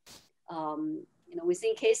know, we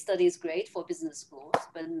think case study is great for business schools,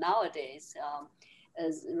 but nowadays,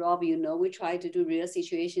 as Rob, we try to do real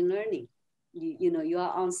situation learning. You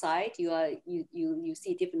are on site, you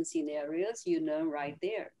see different scenarios, you learn right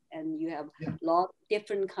there, and you have a lot of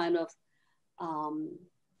different kind of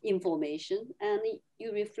information, and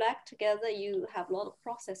you reflect together, you have a lot of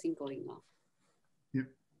processing going on. Yeah.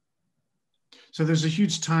 So there's a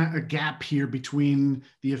huge a gap here between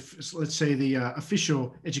let's say the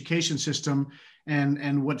official education system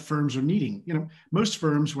and what firms are needing. Most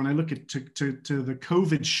firms, when I look at to the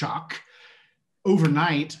COVID shock,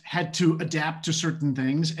 overnight had to adapt to certain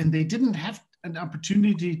things, and they didn't have an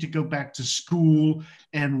opportunity to go back to school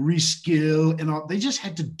and reskill and all. They just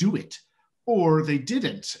had to do it, or they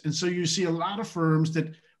didn't. And so you see a lot of firms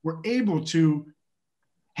that were able to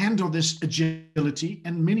handle this agility,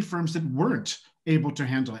 and many firms that weren't able to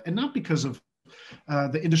handle it. And not because of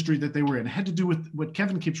the industry that they were in. It had to do with what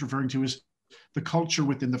Kevin keeps referring to as the culture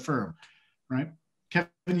within the firm, right?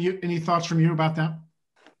 Kevin, any thoughts from you about that?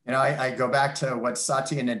 I go back to what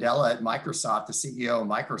Satya Nadella at Microsoft, the CEO of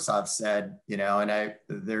Microsoft, said.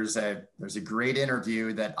 There's a great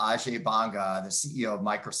interview that Ajay Banga, the CEO of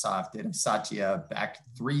Microsoft, did of Satya back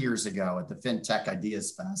 3 years ago at the FinTech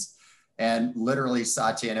Ideas Fest. And literally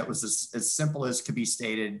Satya, and it was as simple as could be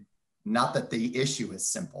stated, not that the issue is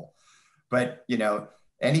simple, but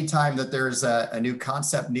anytime that there's a new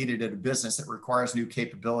concept needed at a business, it requires new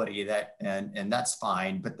capability, and that's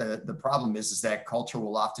fine. But the problem is that culture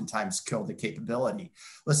will oftentimes kill the capability.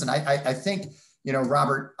 Listen, I think,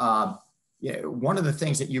 Robert, one of the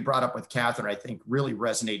things that you brought up with Katherine, I think really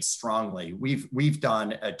resonates strongly. We've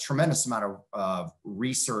done a tremendous amount of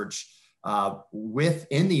research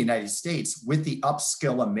within the United States with the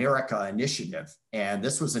Upskill America initiative. And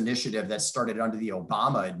this was an initiative that started under the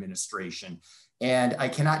Obama administration. And I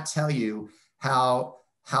cannot tell you how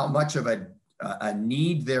much of a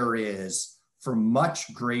need there is for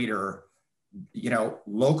much greater,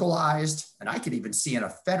 localized, and I could even see on a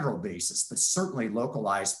federal basis, but certainly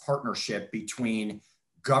localized partnership between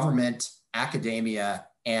government, academia,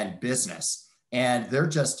 and business. And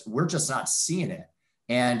we're just not seeing it.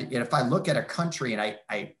 And if I look at a country, and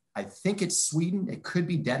I think it's Sweden, it could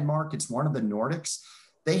be Denmark, it's one of the Nordics,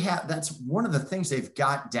 that's one of the things they've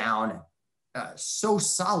got down so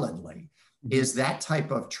solidly, is that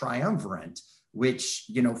type of triumvirate,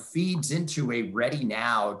 which feeds into a ready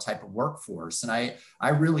now type of workforce. And I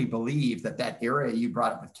really believe that area you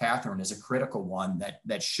brought up with Katherine is a critical one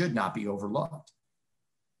that should not be overlooked.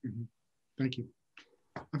 Mm-hmm. Thank you.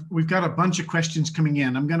 We've got a bunch of questions coming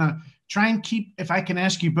in. I'm going to try and keep, if I can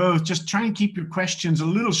ask you both, just try and keep your questions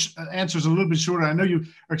answers a little bit shorter. I know you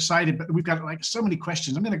are excited, but we've got like so many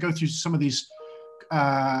questions. I'm going to go through some of these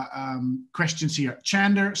questions here.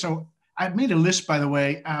 Chander, so I've made a list, by the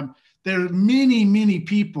way. There are many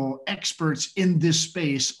people, experts in this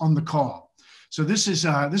space on the call. So this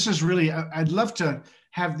is really, I'd love to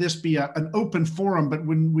have this be an open forum, but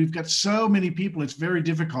when we've got so many people, it's very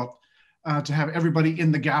difficult to have everybody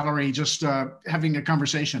in the gallery just having a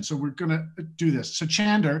conversation. So we're gonna do this. So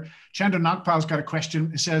Chander Nagpal's got a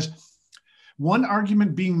question. It says, one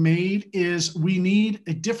argument being made is we need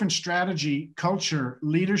a different strategy, culture,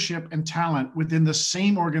 leadership, and talent within the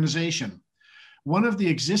same organization. One of the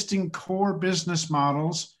existing core business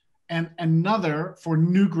models and another for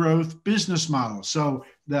new growth business models. So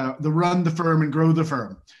the run the firm and grow the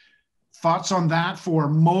firm. Thoughts on that for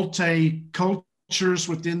multi-cultures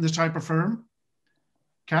within this type of firm?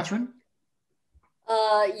 Katherine?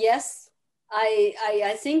 Yes,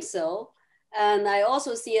 I think so. And I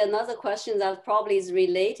also see another question that probably is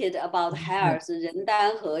related about hair, so 人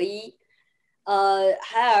单合一.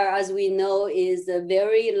 Hair, as we know, is a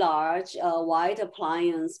very large white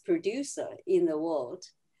appliance producer in the world.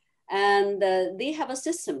 And they have a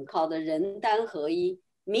system called 人单合一,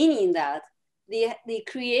 meaning that they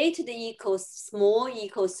create the small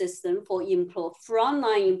ecosystem for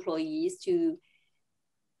frontline employees to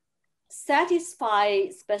satisfy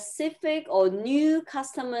specific or new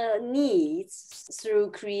customer needs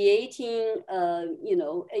through creating,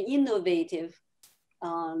 innovative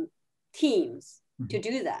teams to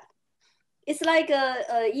do that. It's like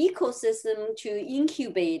a ecosystem to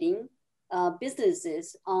incubating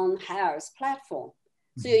businesses on Hair's platform.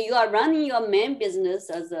 So you are running your main business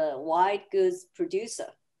as a white goods producer,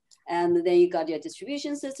 and then you got your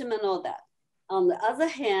distribution system and all that. On the other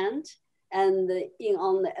hand, and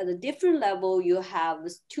at a different level, you have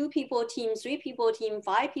 2 people team, 3 people team,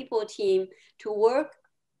 5 people team to work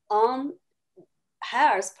on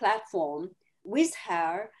Hair's platform with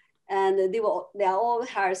Hair, and they are all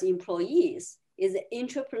Hair's employees. Is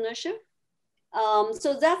entrepreneurship,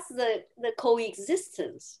 So that's the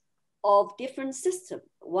coexistence of different systems.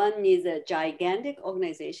 One is a gigantic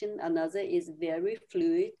organization, another is very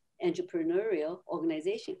fluid entrepreneurial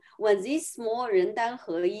organization. When these small 人单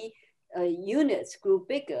合一 units grew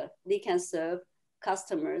bigger, they can serve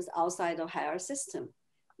customers outside of higher system,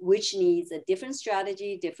 which needs a different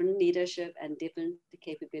strategy, different leadership, and different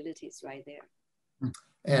capabilities right there.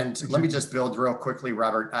 And let me just build real quickly,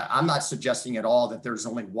 Robert. I'm not suggesting at all that there's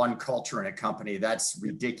only one culture in a company. That's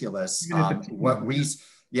ridiculous.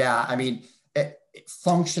 Yeah, I mean,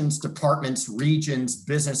 functions, departments, regions,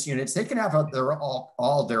 business units, they can have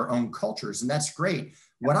all their own cultures, and that's great.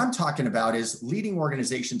 What I'm talking about is leading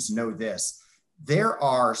organizations know this. There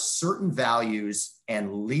are certain values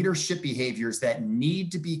and leadership behaviors that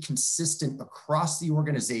need to be consistent across the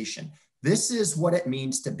organization. This is what it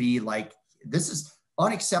means to be like, this is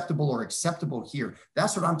unacceptable or acceptable here.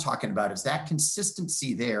 That's what I'm talking about, is that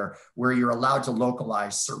consistency there where you're allowed to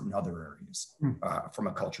localize certain other areas from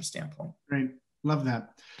a culture standpoint. Great, love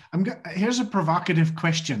that. Here's a provocative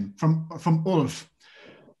question from Ulf.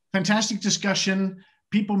 Fantastic discussion.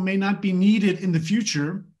 People may not be needed in the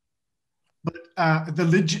future, but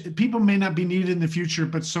people may not be needed in the future,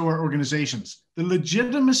 but so are organizations. The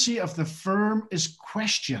legitimacy of the firm is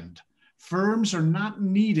questioned. Firms are not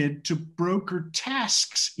needed to broker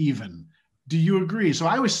tasks even. Do you agree? So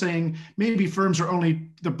I was saying maybe firms are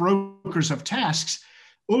only the brokers of tasks.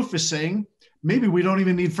 Ulf is saying maybe we don't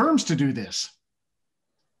even need firms to do this.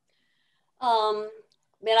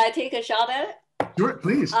 May I take a shot at it? Sure,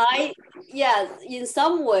 please. Yes, in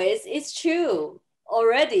some ways it's true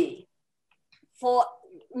already. For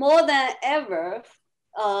more than ever,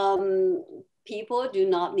 people do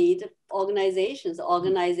not need organizations.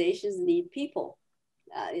 Organizations need people.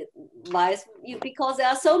 Because there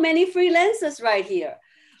are so many freelancers right here.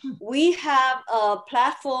 We have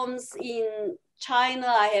platforms in China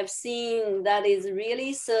I have seen that is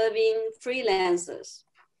really serving freelancers.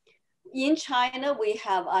 In China, we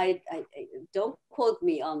have, don't quote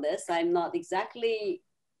me on this, I'm not exactly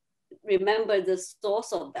remember the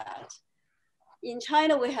source of that. In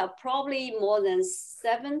China, we have probably more than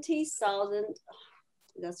 70,000,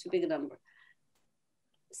 that's too big a number,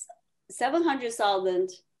 700,000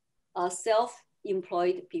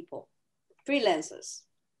 self-employed people, freelancers,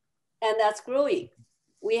 and that's growing.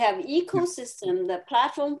 We have ecosystem, the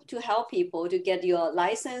platform to help people to get your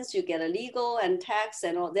license, you get a legal and tax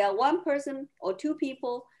and all. There are one person or two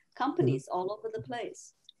people, companies all over the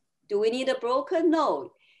place. Do we need a broker?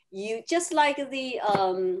 No. You just like the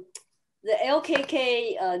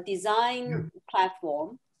LKK design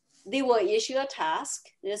platform, they will issue a task.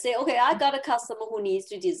 They say, okay, I got a customer who needs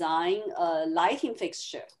to design a lighting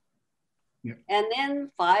fixture. And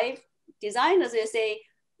then 5 designers, they say,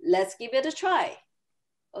 let's give it a try.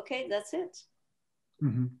 Okay, that's it.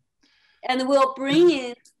 And we'll bring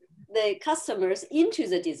in the customers into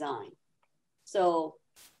the design. So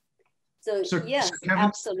yes, Kevin,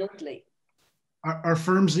 absolutely. Are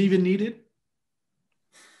firms even needed?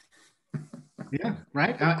 Yeah,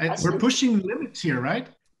 right. We're pushing limits here, right?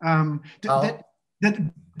 That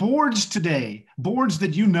boards today, boards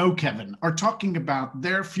that you know, Kevin, are talking about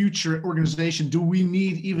their future organization. Do we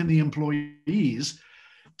need even the employees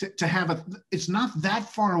to have it's not that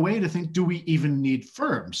far away to think, do we even need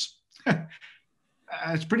firms?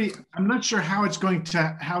 It's pretty, I'm not sure how it's going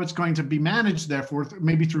to be managed, therefore,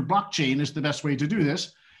 maybe through blockchain is the best way to do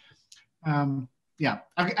this. Yeah,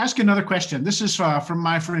 I'll ask another question. This is from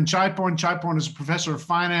my friend Chaiporn. Chaiporn is a professor of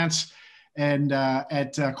finance and in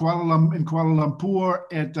Kuala Lumpur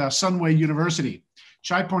at Sunway University.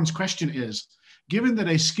 Chaiporn's question is, given that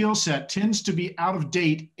a skill set tends to be out of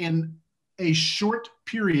date in a short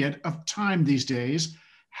period of time these days,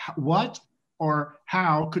 what or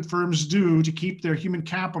how could firms do to keep their human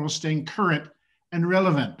capital staying current and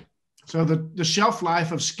relevant? So the shelf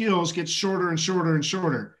life of skills gets shorter and shorter and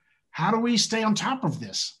shorter. How do we stay on top of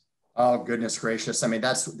this? Oh, goodness gracious. I mean,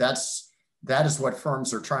 that is what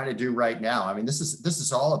firms are trying to do right now. I mean, this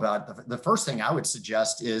is all about, the first thing I would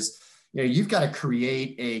suggest is, you've got to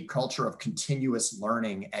create a culture of continuous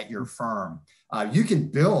learning at your firm. You can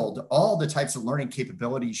build all the types of learning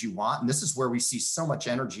capabilities you want. And this is where we see so much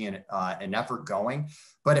energy and effort going.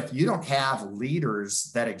 But if you don't have leaders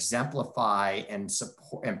that exemplify and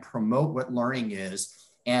support and promote what learning is,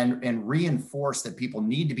 and reinforce that people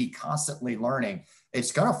need to be constantly learning,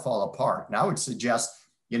 it's going to fall apart. And I would suggest,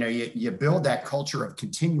 you build that culture of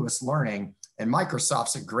continuous learning, and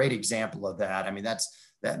Microsoft's a great example of that. I mean,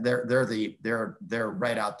 they're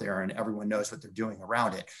right out there, and everyone knows what they're doing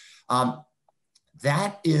around it.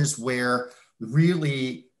 That is where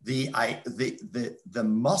really the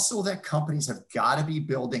muscle that companies have got to be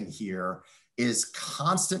building here is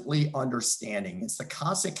constantly understanding. It's the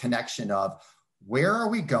constant connection of where are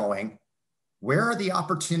we going? Where are the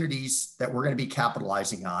opportunities that we're going to be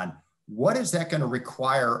capitalizing on? What is that going to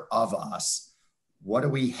require of us? What do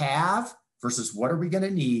we have versus what are we going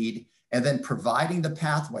to need? And then providing the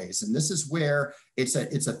pathways. And this is where it's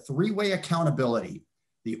a three-way accountability.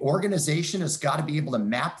 The organization has got to be able to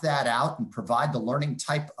map that out and provide the learning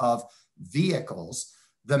type of vehicles.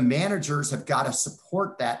 The managers have got to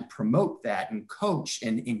support that and promote that and coach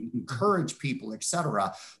and encourage people, et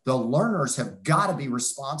cetera. The learners have got to be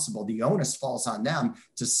responsible. The onus falls on them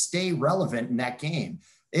to stay relevant in that game.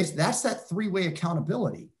 That's that three-way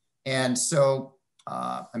accountability. And so,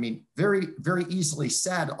 I mean, very, very easily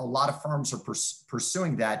said, a lot of firms are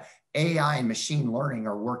pursuing that. AI and machine learning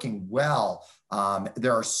are working well.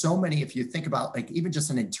 There are so many, if you think about like even just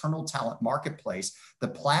an internal talent marketplace, the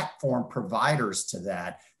platform providers to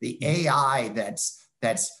that, the AI that's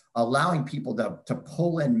allowing people to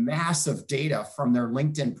pull in massive data from their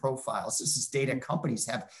LinkedIn profiles. This is data companies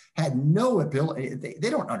have had no ability. They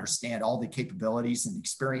don't understand all the capabilities and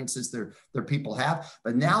experiences their people have,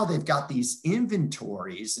 but now they've got these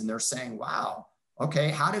inventories and they're saying, wow, okay,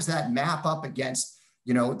 how does that map up against,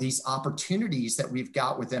 you know, these opportunities that we've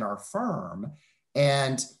got within our firm?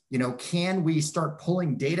 And, you know, can we start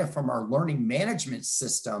pulling data from our learning management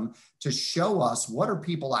system to show us what are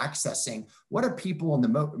people accessing? What are people in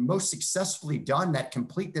the most successfully done that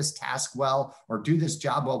complete this task well or do this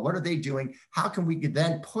job well? What are they doing? How can we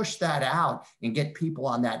then push that out and get people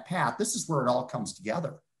on that path? This is where it all comes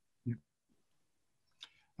together.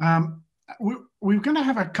 We're going to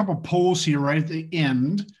have a couple polls here right at the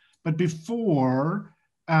end, but before,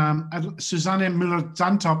 Susanne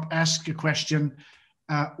Müller-Zantop asked a question.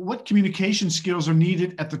 What communication skills are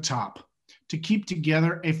needed at the top to keep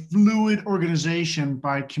together a fluid organization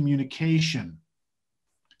by communication?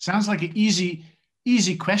 Sounds like an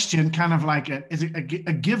easy question, kind of like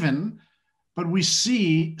a given, but we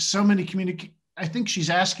see so many I think she's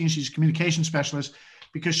asking, she's a communication specialist,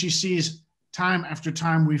 because she sees time after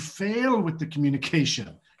time we fail with the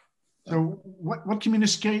communication. So what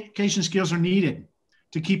communication skills are needed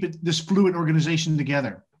to keep this fluid organization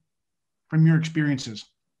together from your experiences?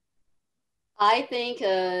 I think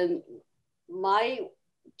my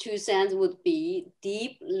 2 cents would be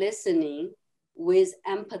deep listening with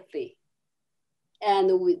empathy.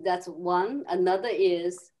 And that's one. Another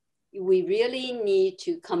is we really need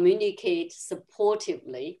to communicate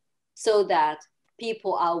supportively so that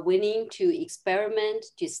people are willing to experiment,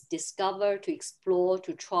 to discover, to explore,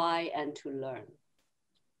 to try, and to learn.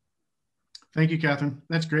 Thank you, Katherine.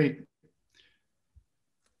 That's great.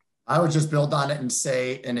 I would just build on it and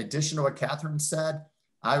say, in addition to what Katherine said,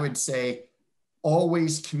 I would say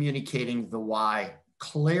always communicating the why.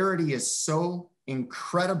 Clarity is so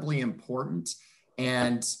incredibly important.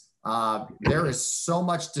 And there is so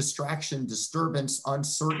much distraction, disturbance,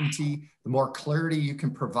 uncertainty. The more clarity you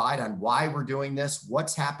can provide on why we're doing this,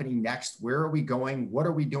 what's happening next, where are we going, what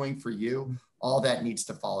are we doing for you, all that needs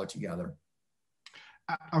to follow together.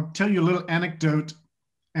 I'll tell you a little anecdote,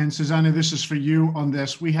 and Susanne, this is for you on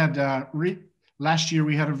this. We had, last year,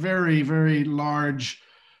 we had a very, very large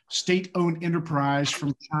state-owned enterprise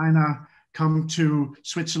from China come to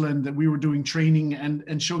Switzerland that we were doing training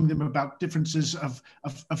and showing them about differences of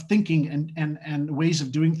thinking and ways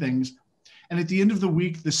of doing things. And at the end of the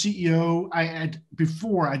week, the CEO,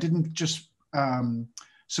 I didn't just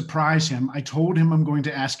surprise him. I told him I'm going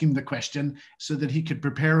to ask him the question so that he could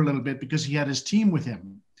prepare a little bit because he had his team with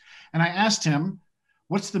him. And I asked him,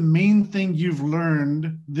 what's the main thing you've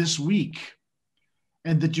learned this week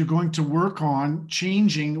and that you're going to work on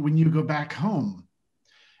changing when you go back home?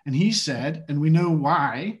 And he said, and we know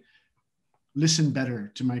why, listen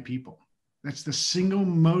better to my people. That's the single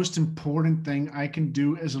most important thing I can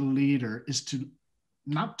do as a leader, is to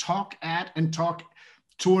not talk at and talk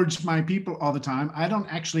towards my people all the time. I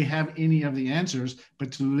don't actually have any of the answers,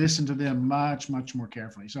 but to listen to them much, much more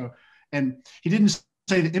carefully. So, and he didn't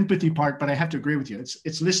say the empathy part, but I have to agree with you.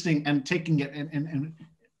 It's listening and taking it and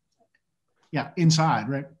yeah, inside,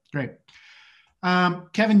 right? Great.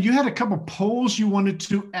 Kevin, you had a couple polls you wanted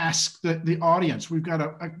to ask the audience. We've got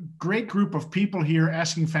a great group of people here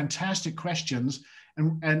asking fantastic questions.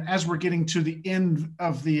 And as we're getting to the end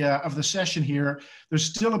of the session here, there's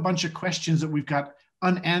still a bunch of questions that we've got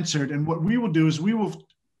unanswered. And what we will do is we will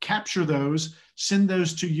capture those, send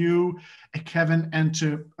those to you, Kevin, and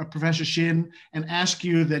to Professor Shin, and ask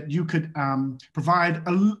you that you could provide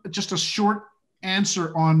just a short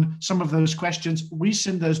answer on some of those questions. We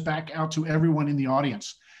send those back out to everyone in the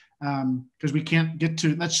audience. because we can't get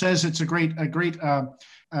to, that says it's a great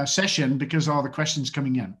session because of all the questions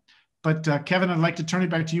coming in. But Kevin, I'd like to turn it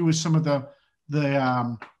back to you with some of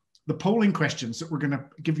the polling questions that we're going to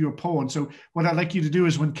give you a poll. And so what I'd like you to do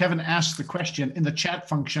is when Kevin asks the question in the chat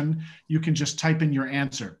function, you can just type in your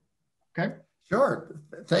answer. Okay? Sure.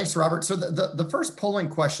 Thanks, Robert. So the first polling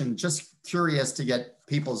question, just curious to get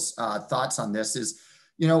people's thoughts on this is,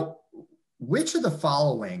 which of the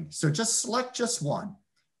following, so just select just one,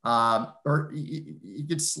 or you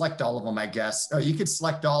could select all of them, I guess. Oh, you could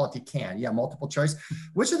select all if you can. Yeah, multiple choice.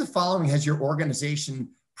 Which of the following has your organization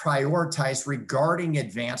prioritized regarding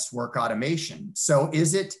advanced work automation? So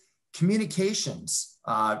is it communications?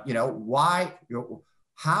 Why,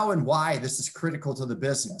 how and why this is critical to the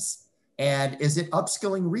business? And is it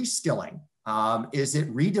upskilling, reskilling? Is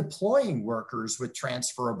it redeploying workers with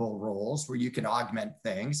transferable roles where you can augment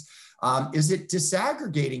things? Is it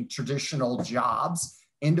disaggregating traditional jobs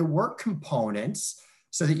into work components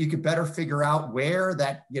so that you could better figure out where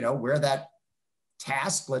that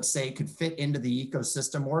task, let's say, could fit into the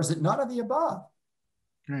ecosystem, or is it none of the above?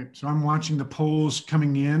 Great. So I'm watching the polls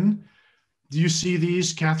coming in. Do you see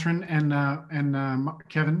these, Katherine and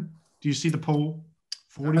Kevin? Do you see the poll?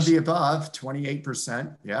 40 none of the above,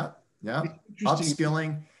 28%. Yeah.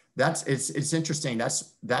 Upskilling. It's interesting.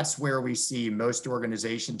 That's where we see most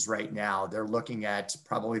organizations right now. They're looking at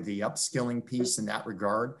probably the upskilling piece in that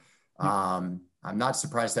regard. I'm not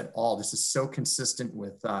surprised at all. This is so consistent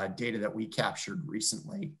with data that we captured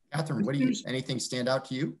recently. Katherine, anything stand out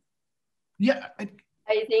to you? Yeah.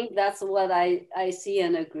 I think that's what I see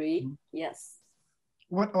and agree. Yes.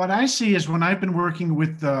 What I see is when I've been working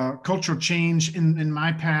with cultural change in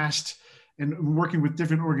my past and working with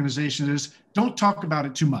different organizations is don't talk about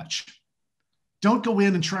it too much. Don't go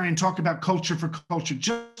in and try and talk about culture for culture.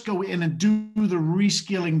 Just go in and do the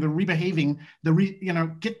reskilling, the rebehaving,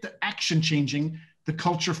 get the action changing. The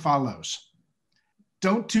culture follows.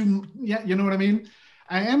 You know what I mean?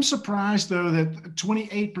 I am surprised though that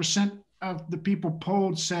 28% of the people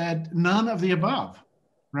polled said none of the above,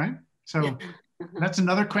 right? So that's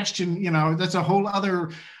another question, that's a whole other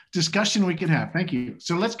discussion we can have. Thank you.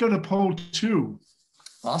 So let's go to poll 2.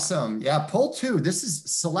 Awesome. Yeah, poll 2, this is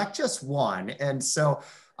select just one. And so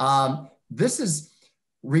this is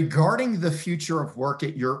regarding the future of work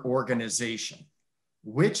at your organization.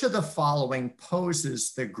 Which of the following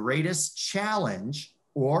poses the greatest challenge,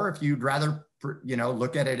 or if you'd rather,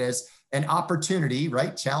 look at it as an opportunity,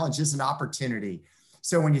 right? Challenge is an opportunity.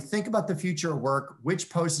 So when you think about the future of work, which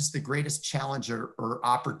poses the greatest challenge or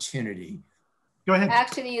opportunity? Go ahead.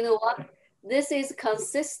 Actually, you know what? This is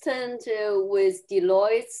consistent with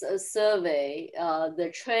Deloitte's survey.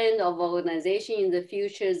 The trend of organization in the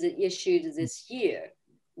future is issued this year,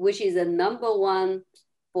 which is the #1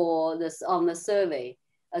 for this on the survey.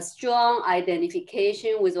 A strong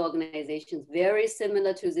identification with organizations, very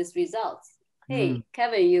similar to these results. Hey,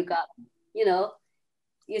 Kevin, you got,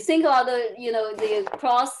 you think about the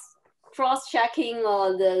cross-checking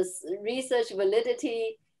or the research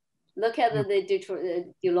validity. Look at the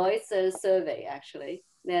Deloitte survey, actually.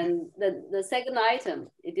 Then the second item,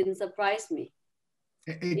 it didn't surprise me.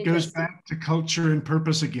 It goes back to culture and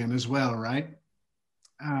purpose again as well, right?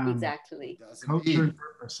 Exactly. Culture and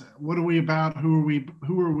purpose. What are we about? Who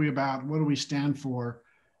are we about? What do we stand for?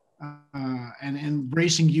 And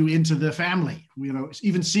embracing you into the family.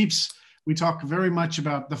 Even CEIBS, we talk very much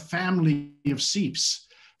about the family of CEIBS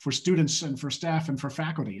for students and for staff and for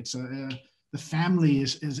faculty. It's the family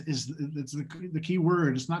is the key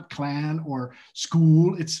word. It's not clan or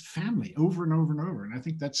school. It's family over and over and over. And I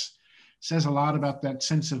think that's says a lot about that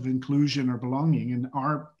sense of inclusion or belonging in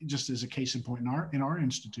just as a case in point in our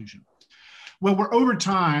institution. Well, we're over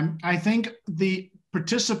time. I think the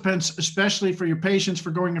participants, especially for your patience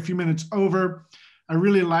for going a few minutes over, I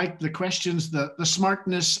really like the questions, the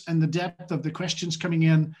smartness and the depth of the questions coming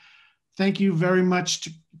in. Thank you very much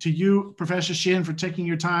to you, Professor Shin, for taking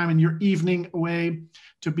your time and your evening away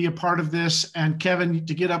to be a part of this, and Kevin,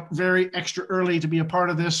 to get up very extra early to be a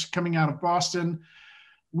part of this coming out of Boston.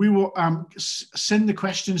 We will send the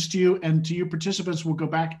questions to you, and to you participants, we'll go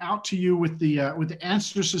back out to you with the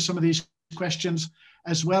answers to some of these questions,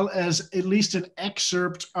 as well as at least an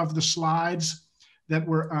excerpt of the slides that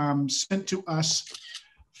were sent to us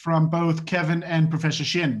from both Kevin and Professor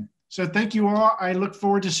Shin. So thank you all. I look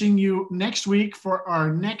forward to seeing you next week for our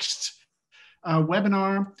next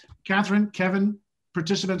webinar. Katherine, Kevin,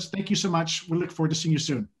 participants, thank you so much. We look forward to seeing you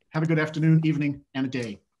soon. Have a good afternoon, evening, and a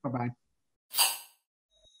day. Bye-bye.